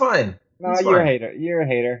 No, he's fine. No, you're a hater. You're a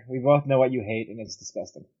hater. We both know what you hate, and it's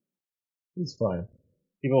disgusting. He's fine.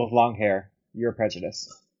 People with long hair. You're a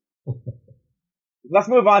prejudice. Let's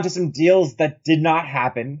move on to some deals that did not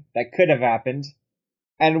happen, that could have happened.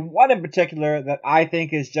 And one in particular that I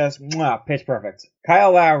think is just pitch perfect.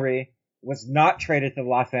 Kyle Lowry was not traded to the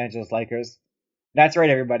Los Angeles Lakers. That's right,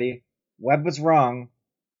 everybody. Webb was wrong.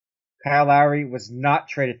 Kyle Lowry was not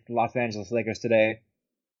traded to the Los Angeles Lakers today.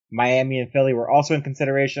 Miami and Philly were also in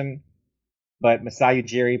consideration, but Masai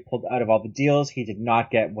Ujiri pulled out of all the deals. He did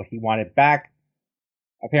not get what he wanted back.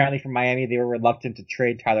 Apparently from Miami, they were reluctant to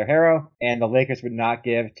trade Tyler Herro, and the Lakers would not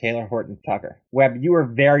give Taylor Horton Tucker. Webb, you were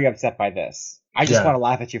very upset by this. I just want to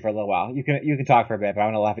laugh at you for a little while. You can talk for a bit, but I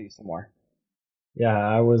want to laugh at you some more. Yeah,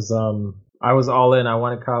 I was all in. I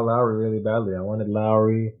wanted Kyle Lowry really badly. I wanted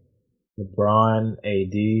Lowry, LeBron,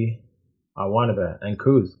 AD. I wanted that, and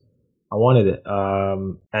Kuz. I wanted it.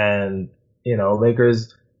 And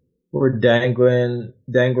Lakers were dangling,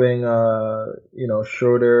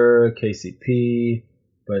 Schroeder, KCP,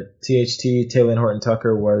 but THT, Taylor Horton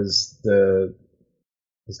Tucker was going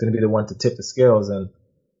to be the one to tip the scales, and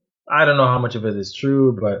I don't know how much of it is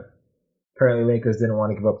true, but apparently Lakers didn't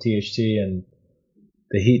want to give up THT, and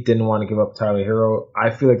the Heat didn't want to give up Tyler Hero. I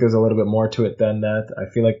feel like there's a little bit more to it than that. I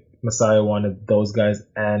feel like Messiah wanted those guys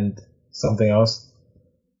and something else.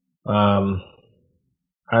 Um,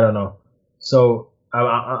 I don't know. So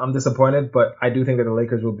I'm disappointed, but I do think that the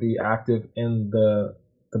Lakers will be active in the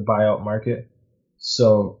buyout market.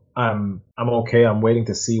 So I'm okay. I'm waiting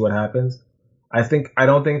to see what happens. I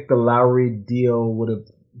don't think the Lowry deal would have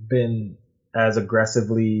been as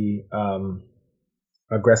aggressively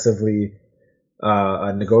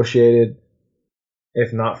negotiated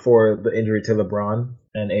if not for the injury to LeBron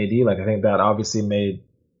and AD. Like I think that obviously made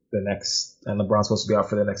and LeBron's supposed to be out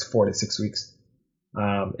for the next 4 to 6 weeks.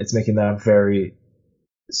 It's making that very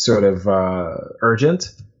sort of urgent.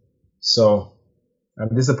 So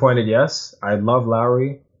I'm disappointed. Yes, I love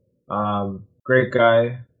Lowry. Great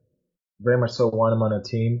guy. Very much so want him on a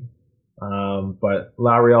team. But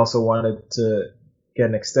Lowry also wanted to get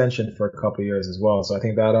an extension for a couple of years as well. So I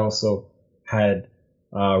think that also had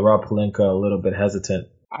Rob Pelinka a little bit hesitant.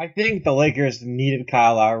 I think the Lakers needed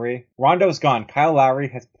Kyle Lowry. Rondo's gone. Kyle Lowry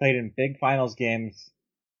has played in big finals games.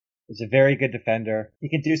 He's a very good defender. He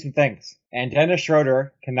can do some things. And Dennis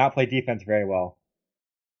Schroeder cannot play defense very well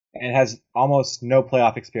and has almost no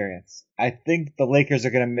playoff experience. I think the Lakers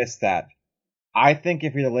are going to miss that. I think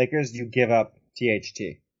if you're the Lakers, you give up THT.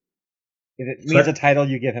 If it means a title,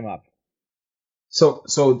 you give him up. So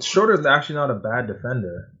Schroeder's actually not a bad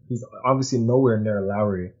defender. He's obviously nowhere near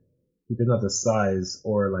Lowry. He doesn't have the size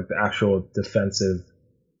or like the actual defensive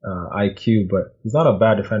IQ, but he's not a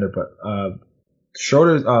bad defender. But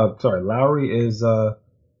Lowry is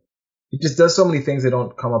he just does so many things that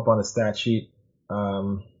don't come up on the stat sheet.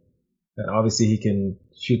 And obviously he can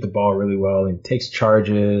shoot the ball really well and takes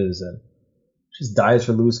charges and just dives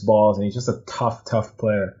for loose balls, and he's just a tough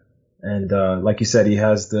player. And like you said, he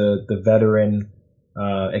has the veteran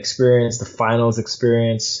experience, the finals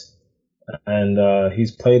experience, and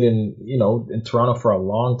he's played in Toronto for a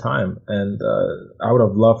long time. And I would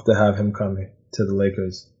have loved to have him come to the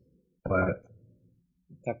Lakers, but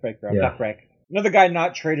tough break, bro. Yeah. Tough break. Another guy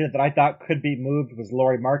not traded that I thought could be moved was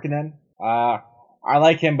Lauri Markkanen. I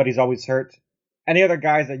like him, but he's always hurt. Any other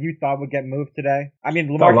guys that you thought would get moved today? I mean,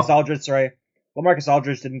 LaMarcus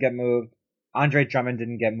Aldridge didn't get moved. Andre Drummond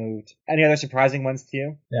didn't get moved. Any other surprising ones to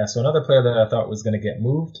you? Yeah, so another player that I thought was going to get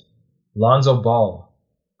moved, Lonzo Ball.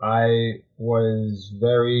 I was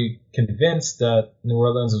very convinced that New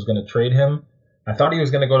Orleans was going to trade him. I thought he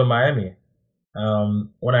was going to go to Miami.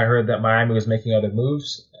 When I heard that Miami was making other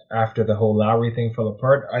moves after the whole Lowry thing fell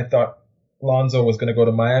apart, I thought Lonzo was going to go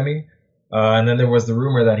to Miami. And then there was the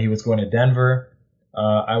rumor that he was going to Denver.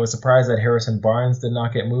 I was surprised that Harrison Barnes did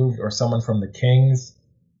not get moved, or someone from the Kings.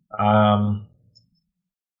 Some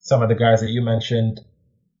of the guys that you mentioned.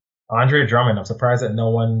 Andre Drummond, I'm surprised that no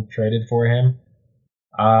one traded for him.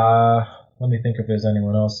 Let me think if there's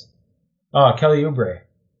anyone else. Oh, Kelly Oubre.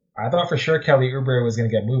 I thought for sure Kelly Oubre was going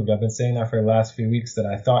to get moved. I've been saying that for the last few weeks that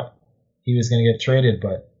I thought he was going to get traded,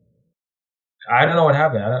 but I don't know what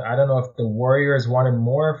happened. I don't know if the Warriors wanted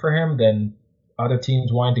more for him than other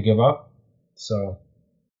teams wanted to give up. So,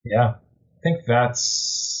 yeah, I think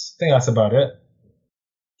that's about it.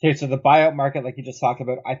 Okay, so the buyout market, like you just talked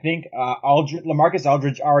about, I think LaMarcus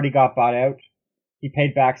Aldridge already got bought out. He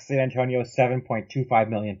paid back San Antonio $7.25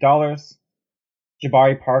 million.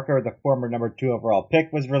 Jabari Parker, the former number 2 overall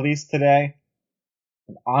pick, was released today.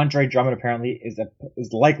 And Andre Drummond apparently is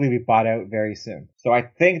likely to be bought out very soon. So I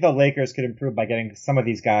think the Lakers could improve by getting some of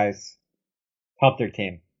these guys to help their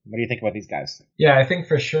team. What do you think about these guys? Yeah, I think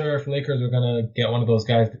for sure if Lakers are going to get one of those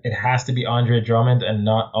guys, it has to be Andre Drummond and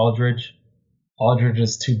not Aldridge. Aldridge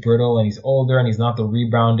is too brittle and he's older and he's not the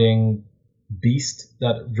rebounding beast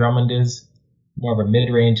that Drummond is. More of a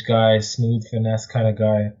mid-range guy, smooth finesse kind of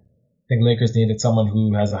guy. I think Lakers needed someone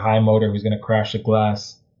who has a high motor, who's going to crash the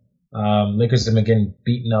glass. Lakers have been getting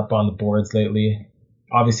beaten up on the boards lately.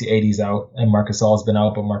 Obviously, AD's out and Marc Gasol's been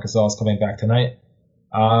out, but Marc Gasol's coming back tonight.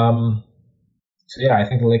 So yeah, I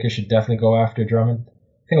think the Lakers should definitely go after Drummond.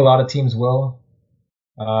 I think a lot of teams will.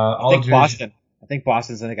 I think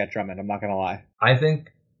Boston's going to get Drummond. I'm not going to lie. I think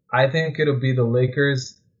it'll be the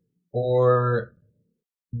Lakers or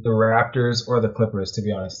the Raptors or the Clippers, to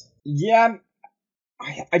be honest. Yeah,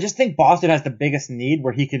 I just think Boston has the biggest need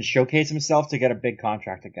where he can showcase himself to get a big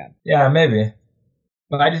contract again. Yeah, maybe.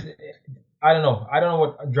 But I don't know. I don't know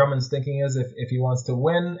what Drummond's thinking is if he wants to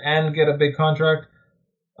win and get a big contract,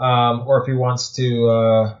 or if he wants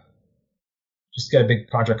to just get a big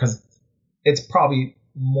contract because it's probably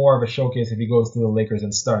more of a showcase if he goes to the Lakers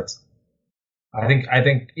and starts. I think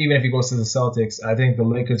even if he goes to the Celtics, I think the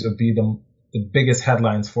Lakers would be the biggest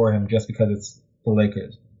headlines for him just because it's the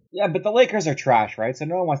Lakers. Yeah, but the Lakers are trash, right? So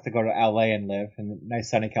no one wants to go to LA and live in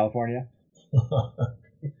nice sunny California.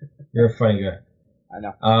 You're a funny guy. I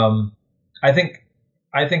know. I think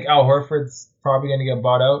Al Horford's probably going to get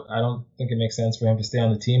bought out. I don't think it makes sense for him to stay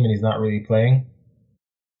on the team, and he's not really playing.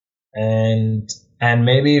 And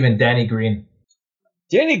maybe even Danny Green.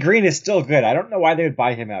 Danny Green is still good. I don't know why they would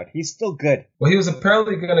buy him out. He's still good. Well, he was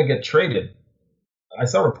apparently going to get traded. I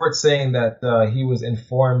saw reports saying that he was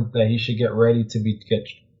informed that he should get ready to be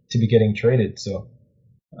getting traded. So,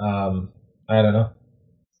 I don't know.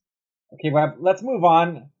 Okay, Rob, let's move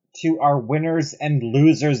on to our winners and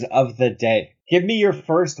losers of the day. Give me your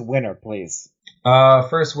first winner, please.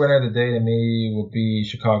 First winner of the day to me will be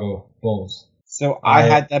Chicago Bulls. So I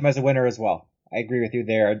had them as a winner as well. I agree with you.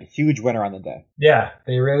 They're a huge winner on the day. Yeah,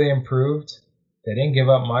 they really improved. They didn't give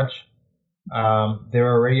up much. They're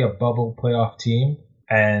already a bubble playoff team,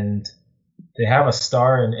 and they have a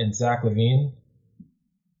star in Zach LaVine.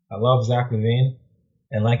 I love Zach LaVine,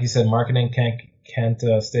 and like you said, marketing can't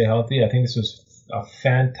stay healthy. I think this was a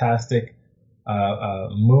fantastic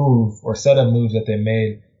move or set of moves that they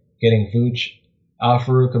made, getting Vooch,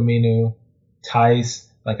 Al-Farouq Aminu, Tice,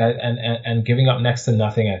 and giving up next to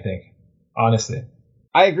nothing. I think, honestly.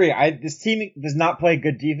 I agree. This team does not play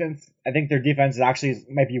good defense. I think their defense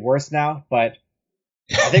might be worse now, but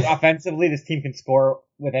I think offensively this team can score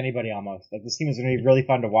with anybody almost. Like this team is going to be really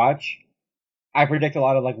fun to watch. I predict a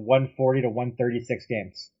lot of 140 to 136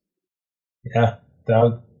 games.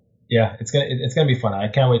 Yeah, it's gonna be fun. I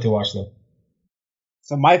can't wait to watch them.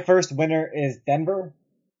 So my first winner is Denver.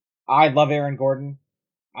 I love Aaron Gordon.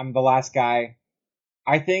 I'm the last guy.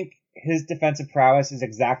 I think his defensive prowess is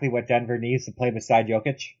exactly what Denver needs to play beside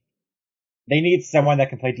Jokic. They need someone that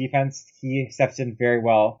can play defense. He steps in very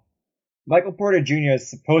well. Michael Porter Jr. is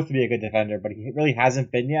supposed to be a good defender, but he really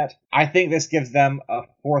hasn't been yet. I think this gives them a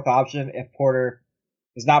fourth option. If Porter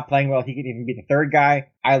is not playing well, he could even be the third guy.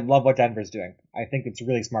 I love what Denver's doing. I think it's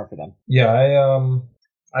really smart for them. Yeah,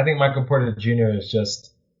 I think Michael Porter Jr. is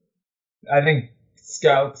just. I think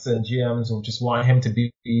scouts and GMs will just want him to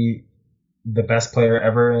be the best player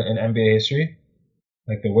ever in NBA history.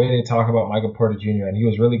 Like the way they talk about Michael Porter Jr. and he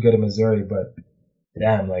was really good in Missouri, but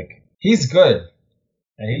damn, he's good.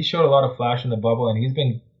 And he showed a lot of flash in the bubble, and he's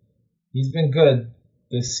been good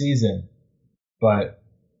this season, but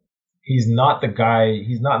he's not the guy.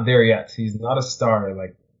 He's not there yet. He's not a star.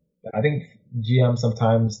 I think GM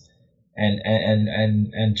sometimes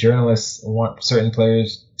and journalists want certain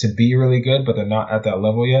players to be really good, but they're not at that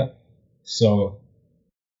level yet. So,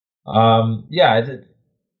 Denver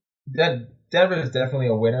is definitely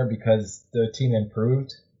a winner because their team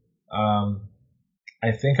improved.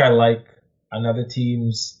 I think I like another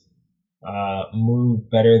team's move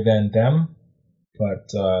better than them,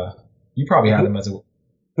 but you probably have them as a.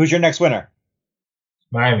 Who's your next winner?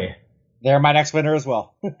 Miami. They're my next winner as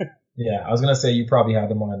well. Yeah, I was gonna say you probably have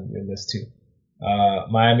them on your list too.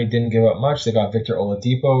 Miami didn't give up much. They got Victor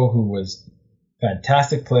Oladipo, who was a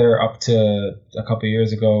fantastic player up to a couple of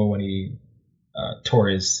years ago when he tore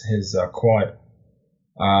his quad.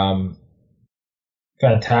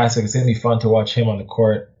 Fantastic. It's gonna be fun to watch him on the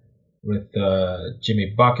court with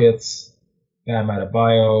Jimmy Buckets, Bam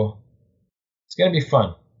Adebayo. It's gonna be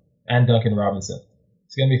fun, and Duncan Robinson.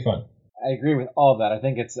 It's gonna be fun. I agree with all of that. I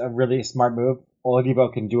think it's a really smart move.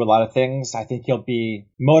 Oladipo can do a lot of things. I think he'll be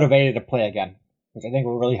motivated to play again, which I think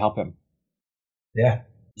will really help him. Yeah.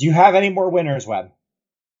 Do you have any more winners, Webb?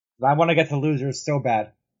 I want to get to losers so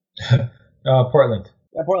bad. Portland.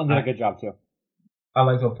 Yeah, Portland did a good job too. I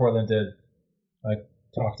liked what Portland did. I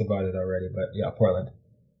talked about it already, but yeah, Portland.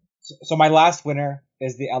 So my last winner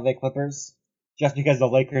is the LA Clippers, just because the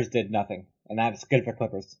Lakers did nothing, and that's good for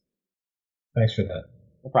Clippers. Thanks for that.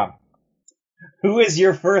 No problem. Who is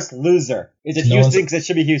your first loser? Is it Houston? Because it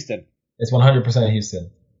should be Houston. It's 100%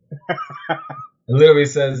 Houston. It literally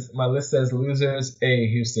says, my list says losers,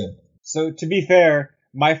 Houston. So to be fair,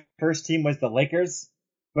 my first team was the Lakers,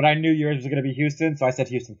 but I knew yours was going to be Houston, so I said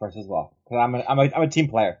Houston first as well. Because I'm a team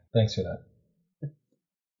player. Thanks for that.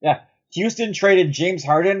 Yeah. Houston traded James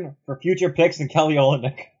Harden for future picks and Kelly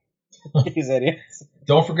Olynyk. These idiots.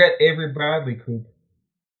 Don't forget Avery Bradley, Coop.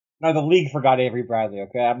 No, the league forgot Avery Bradley,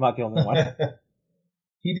 okay? I'm not the only one.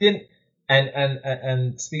 He didn't.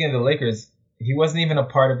 And speaking of the Lakers, he wasn't even a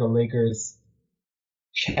part of the Lakers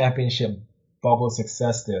championship bubble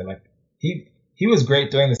success there. Like he was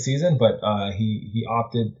great during the season, but he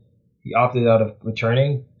opted out of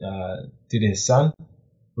returning due to his son,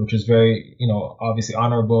 which was very, obviously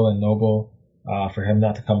honorable and noble for him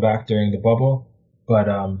not to come back during the bubble. But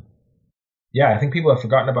yeah, I think people have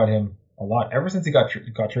forgotten about him a lot ever since he got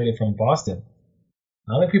traded from Boston.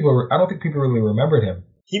 I don't think people really remembered him.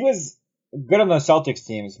 He was good on those Celtics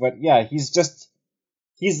teams, but yeah, he's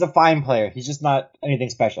the fine player. He's just not anything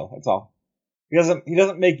special. That's all. He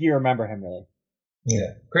doesn't make you remember him really.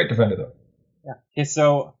 Yeah, great defender though. Yeah. Okay,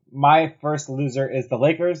 so my first loser is the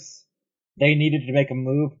Lakers. They needed to make a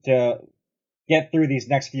move to get through these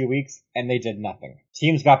next few weeks, and they did nothing.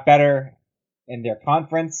 Teams got better in their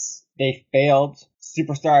conference. They failed.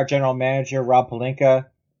 Superstar general manager Rob Pelinka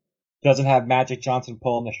doesn't have Magic Johnson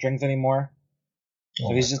pulling the strings anymore.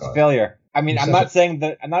 So he's just a failure. I mean, I'm not saying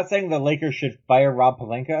the Lakers should fire Rob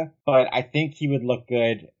Pelinka, but I think he would look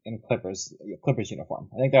good in Clippers uniform.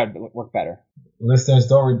 I think that would work better. Listeners,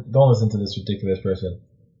 don't listen to this ridiculous person.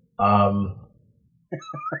 The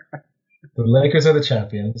Lakers are the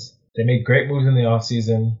champions. They made great moves in the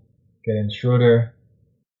offseason, getting Schroeder,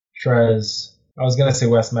 Trez. I was gonna say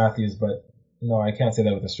Wes Matthews, but no, I can't say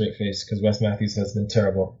that with a straight face because Wes Matthews has been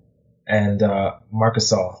terrible. And Marc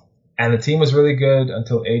Gasol. And the team was really good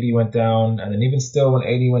until AD went down. And then even still, when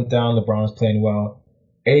AD went down, LeBron was playing well.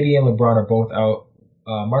 AD and LeBron are both out.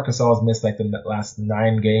 Marc Gasol's missed like the last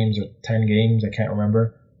 9 games or 10 games. I can't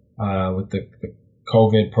remember with the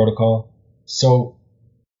COVID protocol. So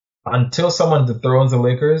until someone dethrones the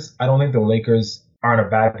Lakers, I don't think the Lakers are in a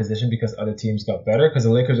bad position because other teams got better because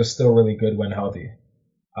the Lakers are still really good when healthy.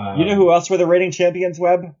 You know who else were the reigning champions,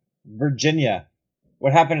 Webb? Virginia.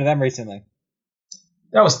 What happened to them recently?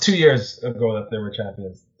 That was 2 years ago that they were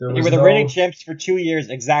champions. They were the reigning champs for 2 years,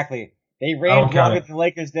 exactly. They reigned longer than the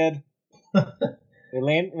Lakers did.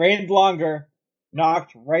 They reigned longer,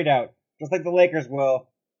 knocked right out, just like the Lakers will,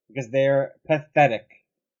 because they're pathetic.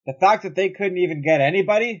 The fact that they couldn't even get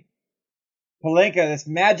anybody, Pelinka, this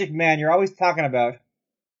magic man you're always talking about,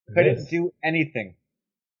 couldn't do anything.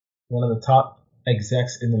 One of the top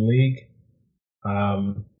execs in the league.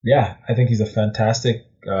 Yeah, I think he's a fantastic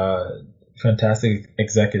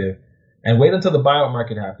executive. And wait until the buyout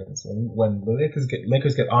market happens. When the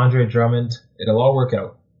Lakers get Andre Drummond, it'll all work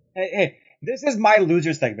out. Hey, this is my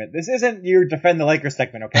loser segment. This isn't your defend the Lakers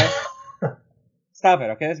segment, okay? Stop it,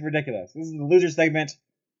 okay? This is ridiculous. This is the loser segment.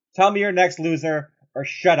 Tell me your next loser or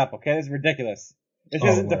shut up, okay? This is ridiculous. This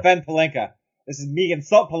isn't defend Pelinka. This is me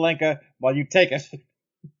insult Pelinka while you take it.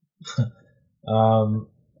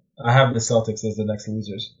 I have the Celtics as the next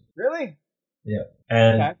losers. Really? Yeah.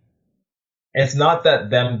 And It's not that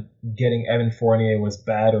them getting Evan Fournier was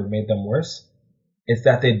bad or made them worse. It's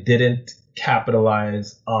that they didn't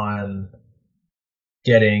capitalize on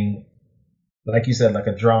getting, like you said, like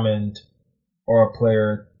a Drummond or a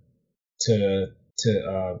player to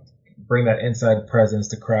bring that inside presence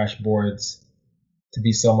to crash boards, to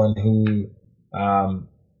be someone who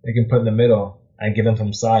they can put in the middle and give them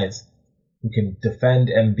some size, who can defend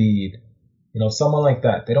Embiid. Someone like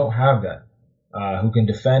that. They don't have that. Who can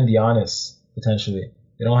defend Giannis, potentially.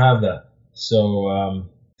 They don't have that. So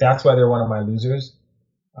that's why they're one of my losers.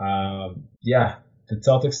 Yeah, the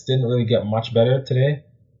Celtics didn't really get much better today,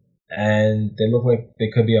 and they look like they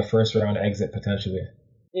could be a first-round exit, potentially.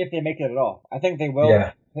 If they make it at all. I think they will.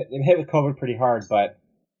 Yeah. They hit with COVID pretty hard, but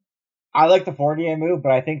I like the Fournier move,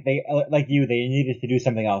 but I think they needed to do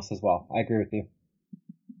something else as well. I agree with you.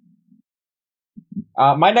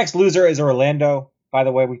 My next loser is Orlando. By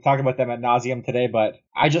the way, we talked about them ad nauseum today, but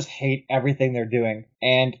I just hate everything they're doing.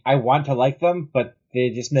 And I want to like them, but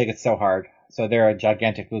they just make it so hard. So they're a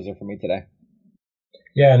gigantic loser for me today.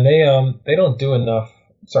 Yeah, and they don't do enough.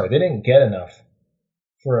 Sorry, they didn't get enough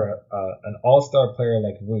for an all-star player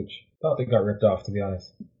like Vooch. Thought they got ripped off, to be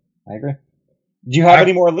honest. I agree. Do you have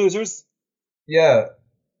any more losers? Yeah,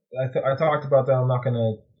 I talked about that. I'm not going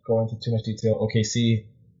to go into too much detail. OKC,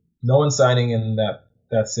 no one signing in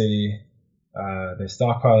that city. They're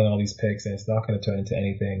stockpiling all these picks, and it's not going to turn into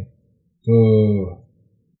anything. Boo.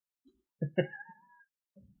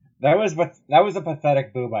 That was a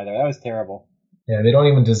pathetic boo, by the way. That was terrible. Yeah, they don't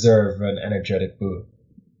even deserve an energetic boo.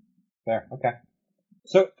 Fair, okay.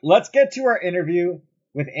 So let's get to our interview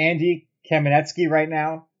with Andy Kamenetzky right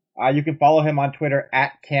now. You can follow him on Twitter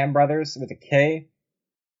at CamBrothers with a K.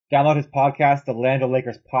 Download his podcast, the Land of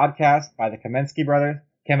Lakers Podcast by the Kamenetzky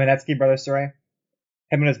brothers, sorry.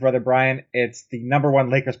 Him and his brother Brian. It's the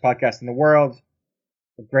 #1 Lakers podcast in the world.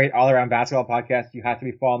 A great all-around basketball podcast. You have to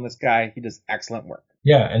be following this guy. He does excellent work.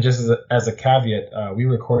 Yeah, and just as a caveat, we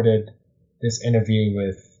recorded this interview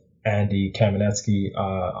with Andy Kamenetzky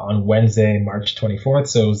on Wednesday, March 24th,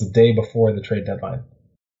 so it was the day before the trade deadline.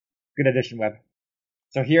 Good addition, Webb.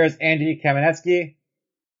 So here's Andy Kamenetzky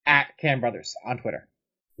at Cam Brothers on Twitter.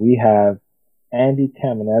 We have Andy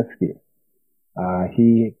Kamenetzky.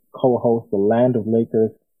 He co-hosts the Land of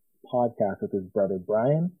Lakers podcast with his brother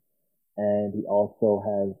Brian, and he also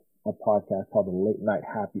has a podcast called the Late Night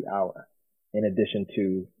Happy Hour. In addition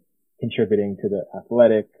to contributing to The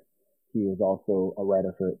Athletic, he was also a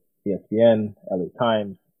writer for ESPN, LA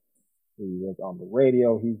Times. He was on the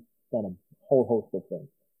radio. He's done a whole host of things.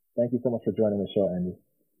 Thank you so much for joining the show, Andy.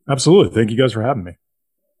 Absolutely. Thank you guys for having me.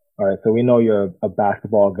 All right. So we know you're a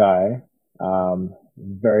basketball guy.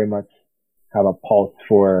 Very much have a pulse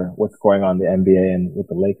for what's going on in the NBA and with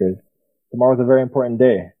the Lakers. Tomorrow's a very important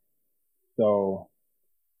day. So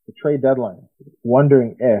the trade deadline.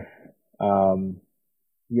 Wondering if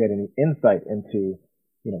you had any insight into,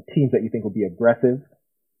 teams that you think will be aggressive,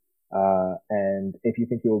 and if you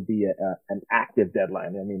think it will be an active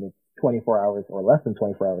deadline. I mean, it's 24 hours or less than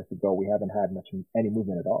 24 hours to go. We haven't had any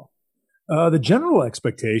movement at all. The general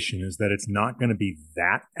expectation is that it's not going to be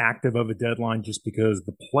that active of a deadline just because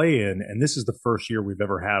the play-in, and this is the first year we've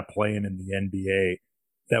ever had a play-in in the NBA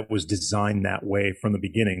that was designed that way from the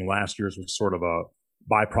beginning. Last year's was sort of a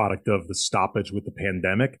byproduct of the stoppage with the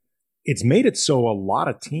pandemic. It's made it so a lot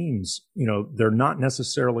of teams, they're not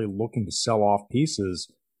necessarily looking to sell off pieces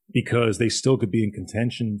because they still could be in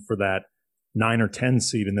contention for that 9 or 10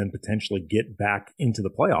 seed and then potentially get back into the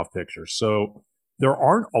playoff picture. So there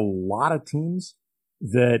aren't a lot of teams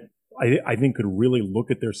that I think could really look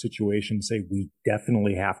at their situation and say, we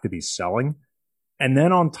definitely have to be selling. And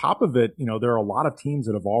then on top of it, there are a lot of teams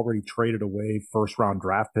that have already traded away first round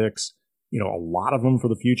draft picks, a lot of them for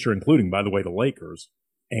the future, including, by the way, the Lakers.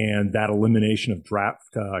 And that elimination of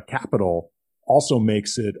draft capital also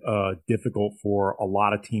makes it difficult for a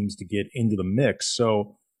lot of teams to get into the mix.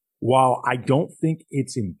 So while I don't think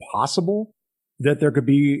it's impossible that there could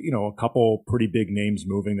be, a couple pretty big names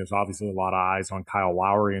moving, there's obviously a lot of eyes on Kyle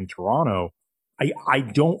Lowry in Toronto. I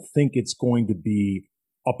don't think it's going to be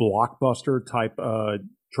a blockbuster type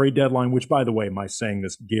trade deadline, which, by the way, my saying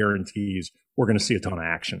this guarantees we're going to see a ton of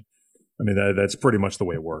action. I mean, that's pretty much the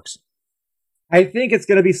way it works. I think it's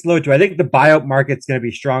going to be slow too. I think the buyout market's going to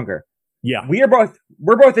be stronger. Yeah. We're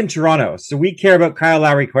both in Toronto, so we care about Kyle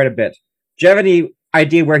Lowry quite a bit. Do you have any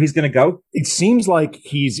idea where he's going to go? It seems like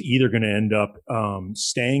he's either going to end up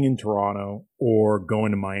staying in Toronto or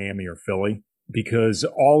going to Miami or Philly, because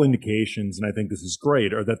all indications, and I think this is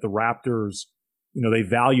great, are that the Raptors, they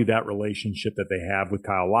value that relationship that they have with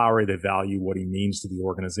Kyle Lowry. They value what he means to the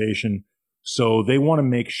organization. So they want to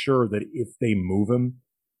make sure that if they move him,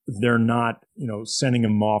 they're not, sending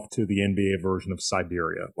him off to the NBA version of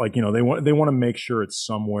Siberia. Like, they want to make sure it's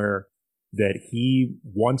somewhere that he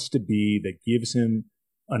wants to be, that gives him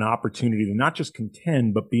an opportunity to not just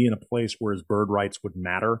contend, but be in a place where his bird rights would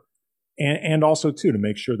matter. And also, too, to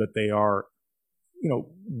make sure that they are,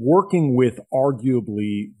 working with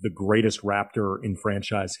arguably the greatest Raptor in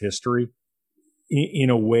franchise history in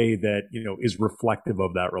a way that, is reflective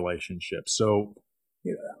of that relationship. So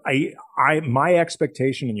my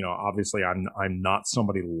expectation, and, obviously I'm not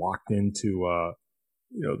somebody locked into,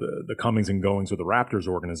 the comings and goings of the Raptors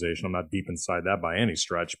organization. I'm not deep inside that by any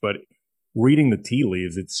stretch, but reading the tea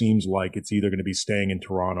leaves, it seems like it's either going to be staying in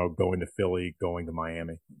Toronto, going to Philly, going to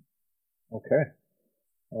Miami. Okay.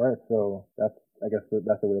 All right. So I guess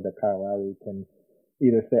that's the way that Kyle Lowry can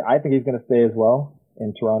either stay. I think he's going to stay as well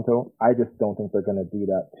in Toronto. I just don't think they're going to do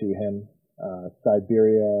that to him,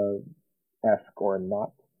 Siberia-esque or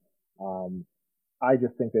not. I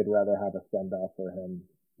just think they'd rather have a send-off for him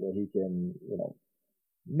where he can,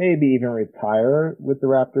 maybe even retire with the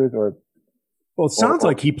Raptors or. Well, it sounds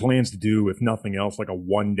like he plans to do, if nothing else, like a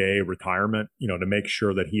one-day retirement, to make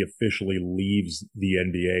sure that he officially leaves the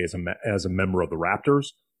NBA as a member of the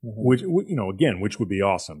Raptors, which, which would be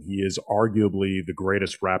awesome. He is arguably the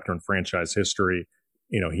greatest Raptor in franchise history.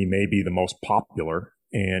 He may be the most popular,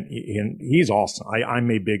 and he's awesome.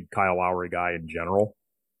 I'm a big Kyle Lowry guy in general.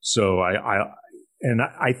 So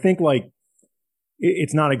I think like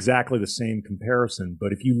it's not exactly the same comparison,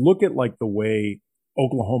 but if you look at like the way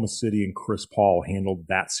Oklahoma City and Chris Paul handled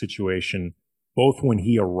that situation, both when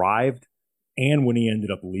he arrived and when he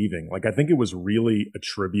ended up leaving, like I think it was really a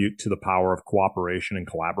tribute to the power of cooperation and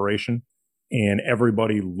collaboration and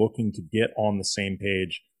everybody looking to get on the same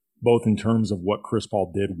page, both in terms of what Chris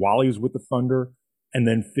Paul did while he was with the Thunder and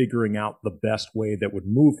then figuring out the best way that would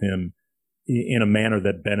move him in a manner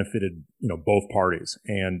that benefited, both parties.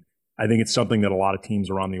 And I think it's something that a lot of teams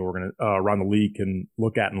around around the league can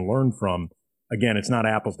look at and learn from. Again, it's not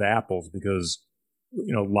apples to apples because,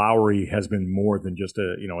 Lowry has been more than just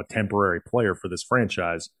a temporary player for this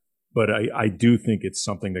franchise. But I do think it's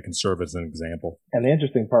something that can serve as an example. And the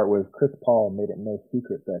interesting part was Chris Paul made it no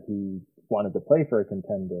secret that he wanted to play for a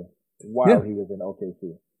contender while he was in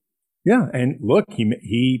OKC. Yeah, and look,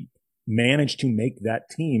 he managed to make that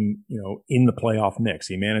team, in the playoff mix.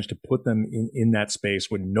 He managed to put them in that space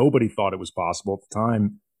when nobody thought it was possible. At the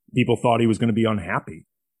time, people thought he was going to be unhappy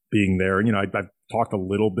being there. And, I've talked a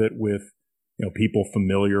little bit with, people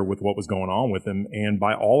familiar with what was going on with him. And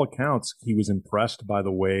by all accounts, he was impressed by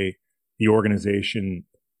the way the organization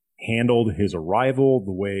handled his arrival,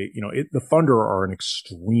 the way, the Thunder are an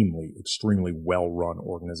extremely, extremely well-run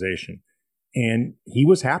organization. And he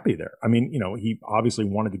was happy there. I mean, he obviously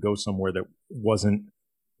wanted to go somewhere that wasn't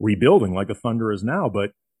rebuilding like the Thunder is now,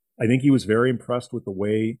 but I think he was very impressed with the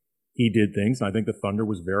way he did things. And I think the Thunder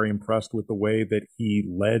was very impressed with the way that he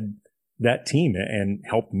led that team and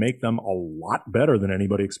helped make them a lot better than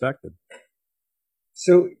anybody expected.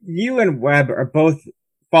 So you and Webb are both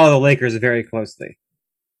follow the Lakers very closely.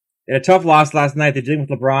 They had a tough loss last night. They're dealing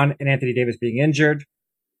with LeBron and Anthony Davis being injured.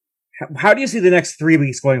 How do you see the next 3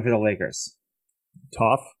 weeks going for the Lakers?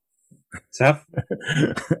 Tough.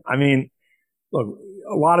 I mean, look,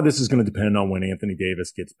 a lot of this is going to depend on when Anthony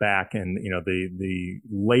Davis gets back. And, the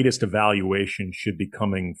latest evaluation should be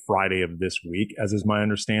coming Friday of this week, as is my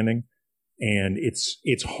understanding. And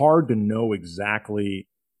it's hard to know exactly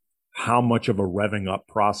how much of a revving up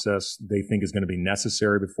process they think is going to be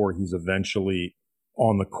necessary before he's eventually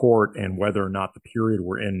on the court, and whether or not the period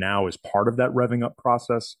we're in now is part of that revving up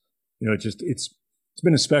process. It's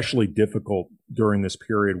been especially difficult during this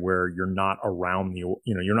period where you're not around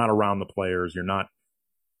you're not around the players, you're not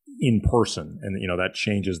in person, and that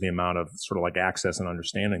changes the amount of sort of like access and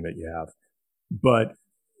understanding that you have. But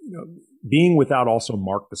being without also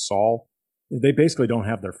Marc Gasol, they basically don't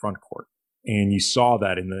have their front court, and you saw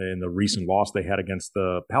that in the recent loss they had against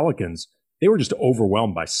the Pelicans. They were just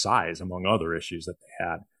overwhelmed by size, among other issues that they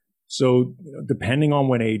had. So depending on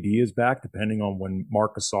when AD is back, depending on when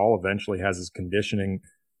Marc Gasol eventually has his conditioning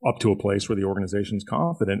up to a place where the organization's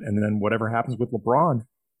confident, and then whatever happens with LeBron,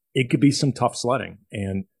 it could be some tough sledding.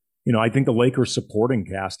 And, I think the Lakers supporting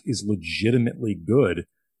cast is legitimately good,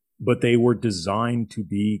 but they were designed to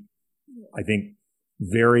be, I think,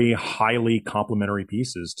 very highly complementary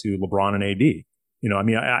pieces to LeBron and AD.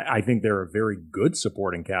 I think they're a very good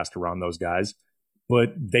supporting cast around those guys,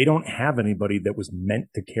 but they don't have anybody that was meant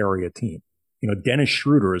to carry a team. Dennis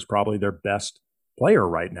Schroeder is probably their best player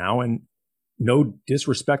right now, and no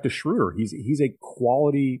disrespect to Schroeder, he's a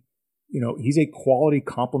quality, he's a quality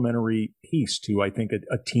complementary piece to, I think,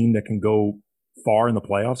 a team that can go far in the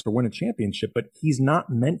playoffs or win a championship, but he's not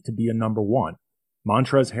meant to be a number one.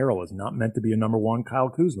 Montrezl Harrell is not meant to be a number one. Kyle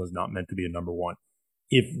Kuzma is not meant to be a number one.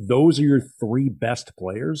 If those are your 3 best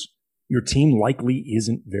players, your team likely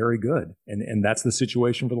isn't very good. And that's the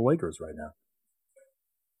situation for the Lakers right now.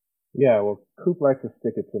 Yeah, well, Coop likes to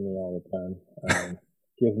stick it to me all the time.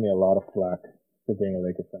 Gives me a lot of flack for being a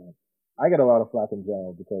Lakers fan. I get a lot of flack in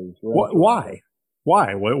general because... Why?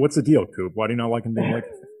 What's the deal, Coop? Why do you not like him being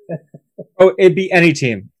Lakers? Oh, it'd be any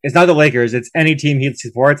team. It's not the Lakers. It's any team he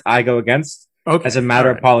supports, I go against. Okay, as a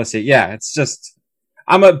matter of policy. Yeah, it's just...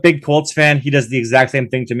 I'm a big Colts fan. He does the exact same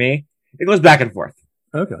thing to me. It goes back and forth.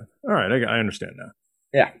 Okay. All right. I understand now.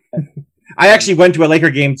 Yeah. I actually went to a Laker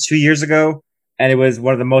game 2 years ago, and it was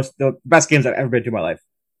one of the best games I've ever been to in my life.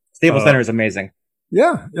 Staples Center is amazing.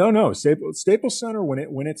 Yeah. No. Staples Center,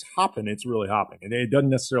 when it's hopping, it's really hopping. And it doesn't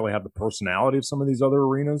necessarily have the personality of some of these other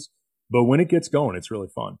arenas, but when it gets going, it's really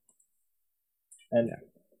fun. And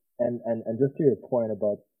just to your point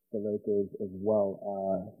about the Lakers as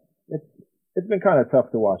well, it's been kind of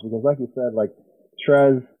tough to watch because, like you said, like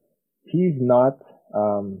Trez, he's not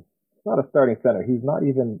a starting center. He's not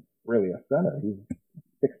even really a center. He's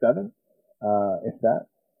 6'7", if that.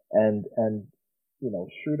 And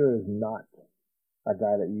Schroeder is not a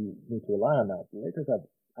guy that you need to rely on now. The Lakers have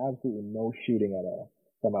absolutely no shooting at all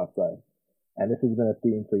from outside, and this has been a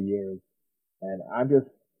theme for years. And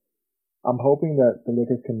I'm hoping that the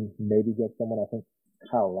Lakers can maybe get someone. I think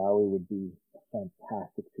Kyle Lowry would be a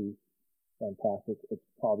fantastic piece. Fantastic. It's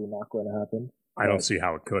probably not going to happen. I don't see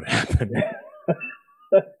how it could happen.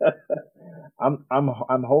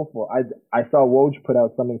 I'm hopeful. I saw Woj put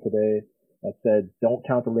out something today that said, "Don't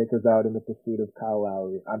count the Lakers out in the pursuit of Kyle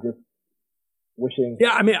Lowry." wishing.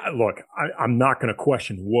 Yeah, I mean, look, I'm not going to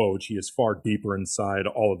question Woj. He is far deeper inside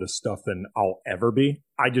all of this stuff than I'll ever be.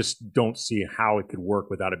 I just don't see how it could work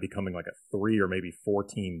without it becoming like a 3 or maybe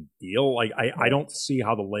 4-team deal. Like, I don't see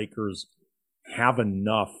how the Lakers have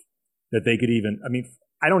enough that they could even. I mean,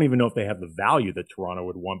 I don't even know if they have the value that Toronto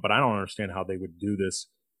would want, but I don't understand how they would do this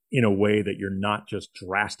in a way that you're not just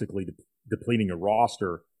drastically depleting your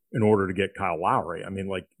roster in order to get Kyle Lowry. I mean,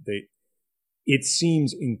 like it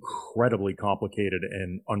seems incredibly complicated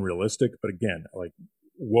and unrealistic. But again, like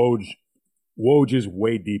Woj is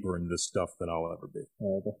way deeper in this stuff than I'll ever be.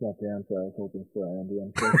 All right, that's not the answer I was hoping for, Andy.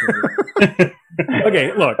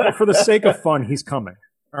 Okay, look, for the sake of fun, he's coming.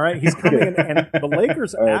 All right, he's coming, and the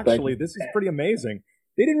Lakers actually, this is pretty amazing.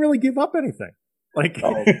 They didn't really give up anything. Like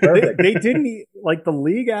they didn't like the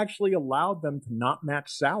league actually allowed them to not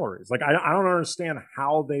match salaries. Like I don't understand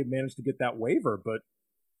how they managed to get that waiver, but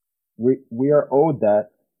we are owed that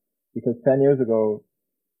because 10 years ago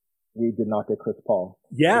we did not get Chris Paul.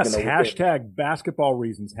 Yes, hashtag basketball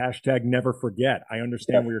reasons. Hashtag never forget. I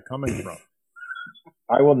understand where you're coming from.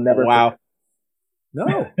 I will never. Wow. Forget.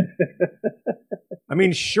 No. I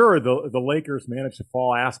mean, sure, the Lakers managed to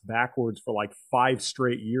fall ass backwards for like 5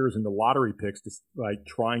 straight years in the lottery picks, just like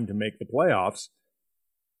trying to make the playoffs.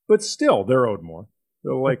 But still, they're owed more.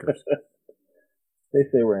 The Lakers. They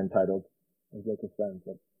say we're entitled as Lakers fans,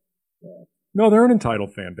 but yeah. No, they're an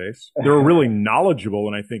entitled fan base. They're really knowledgeable,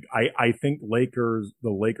 and I think the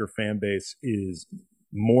Laker fan base is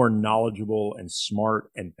more knowledgeable and smart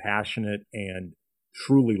and passionate and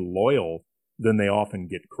truly loyal than they often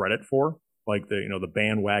get credit for. Like the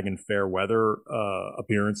bandwagon fair weather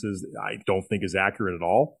appearances, I don't think is accurate at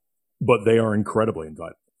all. But they are incredibly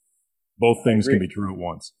entitled. Both things can be true at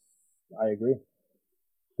once. I agree.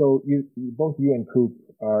 So both you and Coop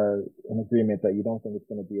are in agreement that you don't think it's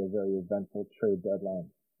going to be a very eventful trade deadline.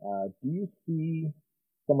 Do you see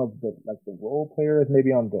some of the role players maybe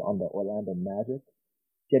on the Orlando Magic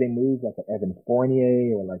getting moved, like an Evan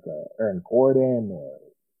Fournier or like a Aaron Gordon or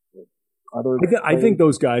other? I think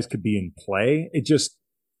those guys could be in play. It just,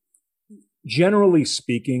 generally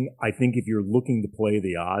speaking, I think if you're looking to play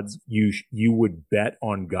the odds, you would bet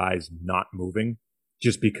on guys not moving,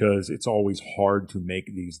 just because it's always hard to make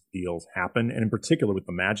these deals happen. And in particular with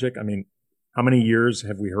the Magic, I mean, how many years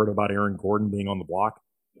have we heard about Aaron Gordon being on the block?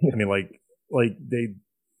 I mean, like they,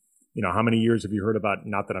 how many years have you heard about,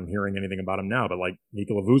 not that I'm hearing anything about him now, but like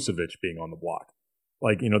Nikola Vucevic being on the block?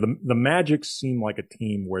 Like, the Magic seem like a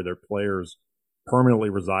team where their players permanently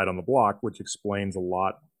reside on the block, which explains a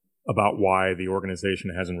lot about why the organization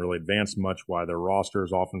hasn't really advanced much, why their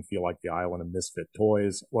rosters often feel like the island of misfit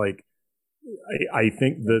toys. Like, I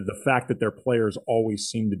think the fact that their players always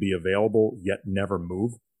seem to be available yet never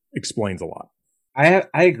move explains a lot. I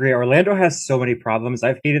agree. Orlando has so many problems.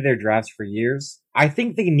 I've hated their drafts for years. I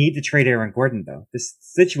think they need to trade Aaron Gordon, though. This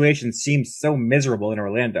situation seems so miserable in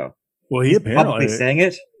Orlando. Well, he's publicly saying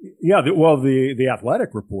it. Yeah. The Athletic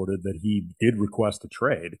reported that he did request a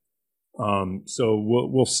trade. So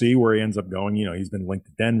we'll see where he ends up going. He's been linked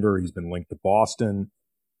to Denver. He's been linked to Boston.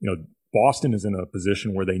 Boston is in a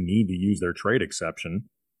position where they need to use their trade exception.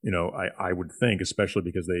 I would think, especially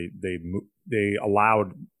because they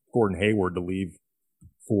allowed Gordon Hayward to leave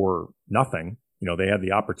for nothing. They had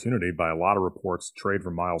the opportunity by a lot of reports to trade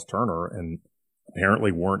for Miles Turner and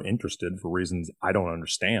apparently weren't interested for reasons I don't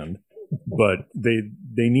understand. But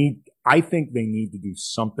I think they need to do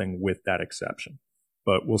something with that exception.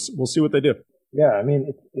 But we'll see what they do. Yeah, I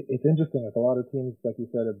mean, it's interesting. Like a lot of teams, like you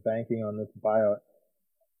said, are banking on this buyout.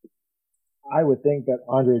 I would think that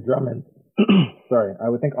Andre Drummond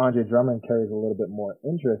carries a little bit more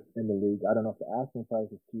interest in the league. I don't know if the asking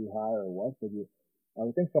price is too high or what, but I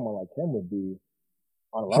would think someone like him would be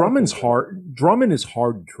on a lot. Drummond is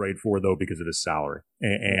hard to trade for, though, because of his salary.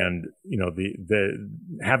 And the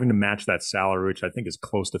having to match that salary, which I think is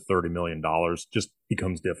close to $30 million, just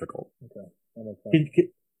becomes difficult. Okay. That makes sense.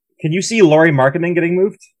 Can you see Lauri Markkanen getting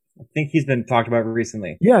moved? I think he's been talked about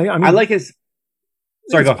recently. Yeah, I mean, I like his.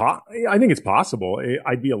 Sorry, go. I think it's possible.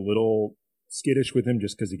 I'd be a little skittish with him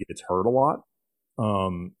just because he gets hurt a lot.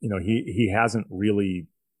 He hasn't really,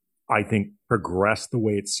 I think, progressed the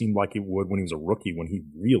way it seemed like it would when he was a rookie, when he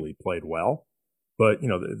really played well. But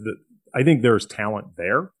I think there's talent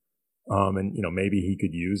there, and maybe he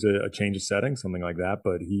could use a change of setting, something like that.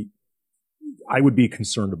 But I would be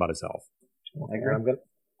concerned about his health. Okay,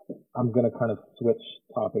 I'm gonna kind of switch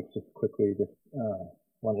topics just quickly. Just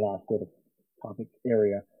one last bit of topic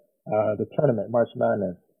area. The tournament, March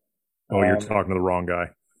Madness. Oh, you're talking to the wrong guy.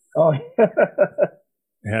 Oh,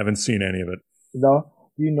 I haven't seen any of it. No,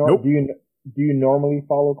 Nope. Do you normally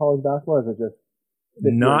follow college basketball, or is it just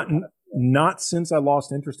Not since I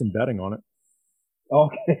lost interest in betting on it.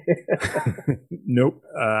 Okay. Nope.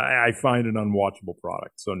 I find an unwatchable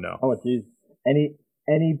product, so no. Oh, geez.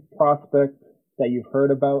 Any prospect that you've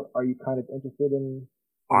heard about? Are you kind of interested in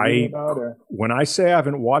reading about? Or? When I say I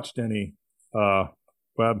haven't watched any,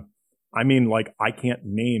 Webb, I mean like I can't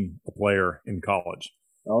name a player in college.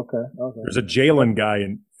 Okay. There's a Jalen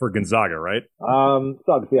guy for Gonzaga, right?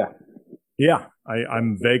 Suggs, yeah. Yeah,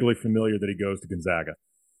 I'm vaguely familiar that he goes to Gonzaga.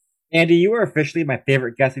 Andy, you are officially my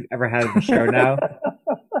favorite guest we've ever had on the show now.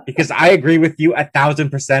 Because I agree with you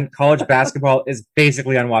 1,000%. College basketball is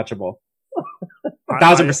basically unwatchable.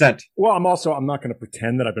 1,000%. Well, I'm not going to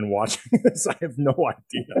pretend that I've been watching this. I have no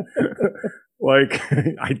idea. Like,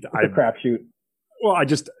 I crapshoot. Well,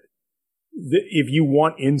 if you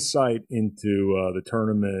want insight into the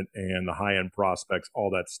tournament and the high-end prospects, all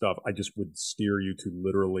that stuff, I just would steer you to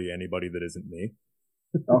literally anybody that isn't me.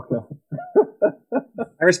 Okay.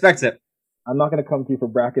 I respect it. I'm not going to come to you for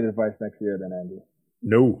bracket advice next year then, Andy.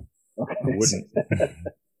 No. Okay. I wouldn't.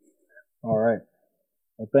 All right.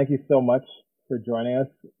 Well, thank you so much for joining us.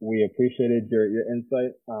 We appreciated your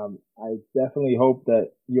insight. I definitely hope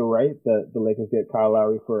that you're right, that the Lakers get Kyle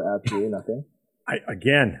Lowry for absolutely nothing.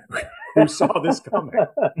 Again, who saw this coming?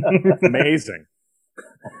 Amazing.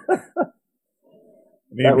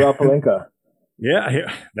 That Rob Pelinka.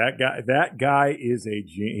 Yeah, that guy is a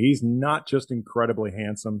genius. He's not just incredibly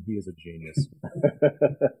handsome; he is a genius.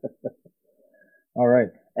 All right,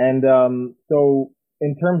 and so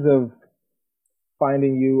in terms of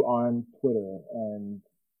finding you on Twitter and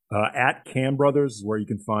at Cam Brothers is where you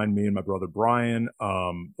can find me and my brother Brian.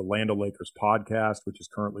 The Land O'Lakers podcast, which is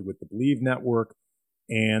currently with the Believe Network,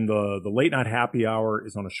 and the Late Night Happy Hour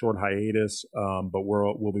is on a short hiatus, but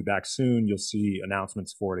we'll be back soon. You'll see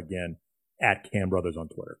announcements for it again. At Cam Brothers on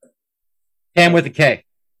Twitter. Cam with a K.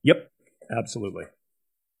 Yep, absolutely.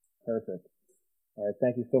 Perfect. All right,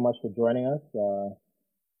 thank you so much for joining us.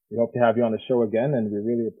 We hope to have you on the show again, and we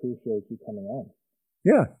really appreciate you coming on.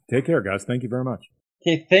 Yeah, take care, guys. Thank you very much.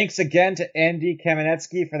 Okay, thanks again to Andy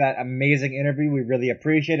Kamenetzky for that amazing interview. We really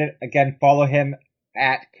appreciate it. Again, follow him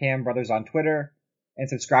at Cam Brothers on Twitter and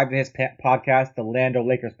subscribe to his podcast, the Land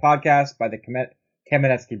O'Lakers podcast by the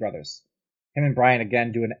Kamenetzky Brothers. Him and Brian,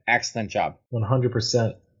 again, do an excellent job.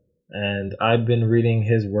 100%. And I've been reading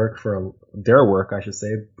their work, I should say,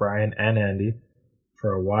 Brian and Andy,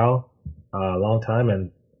 for a while, a long time,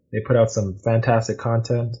 and they put out some fantastic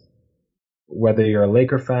content. Whether you're a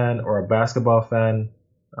Laker fan or a basketball fan,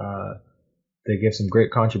 they give some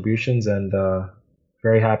great contributions, and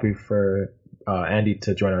very happy for Andy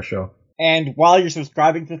to join our show. And while you're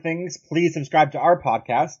subscribing to things, please subscribe to our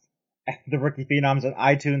podcast, The Rookie Phenoms, on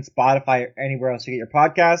iTunes, Spotify, or anywhere else you get your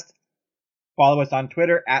podcast. Follow us on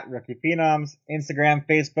Twitter at Rookie Phenoms, Instagram,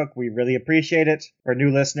 Facebook. We really appreciate it. For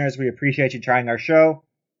new listeners, we appreciate you trying our show.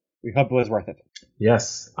 We hope it was worth it.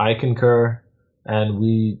 Yes, I concur. And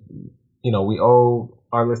we owe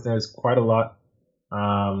our listeners quite a lot.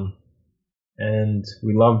 And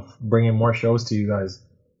we love bringing more shows to you guys,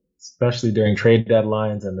 especially during trade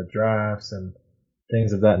deadlines and the drafts and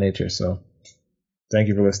things of that nature. So thank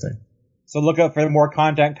you for listening. So look out for more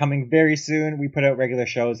content coming very soon. We put out regular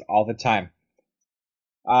shows all the time.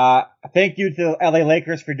 Thank you to the LA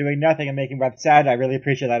Lakers for doing nothing and making Webb sad. I really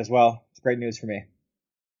appreciate that as well. It's great news for me.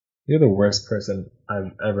 You're the worst person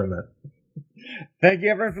I've ever met. Thank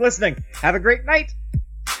you everyone for listening. Have a great night.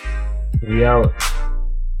 We out.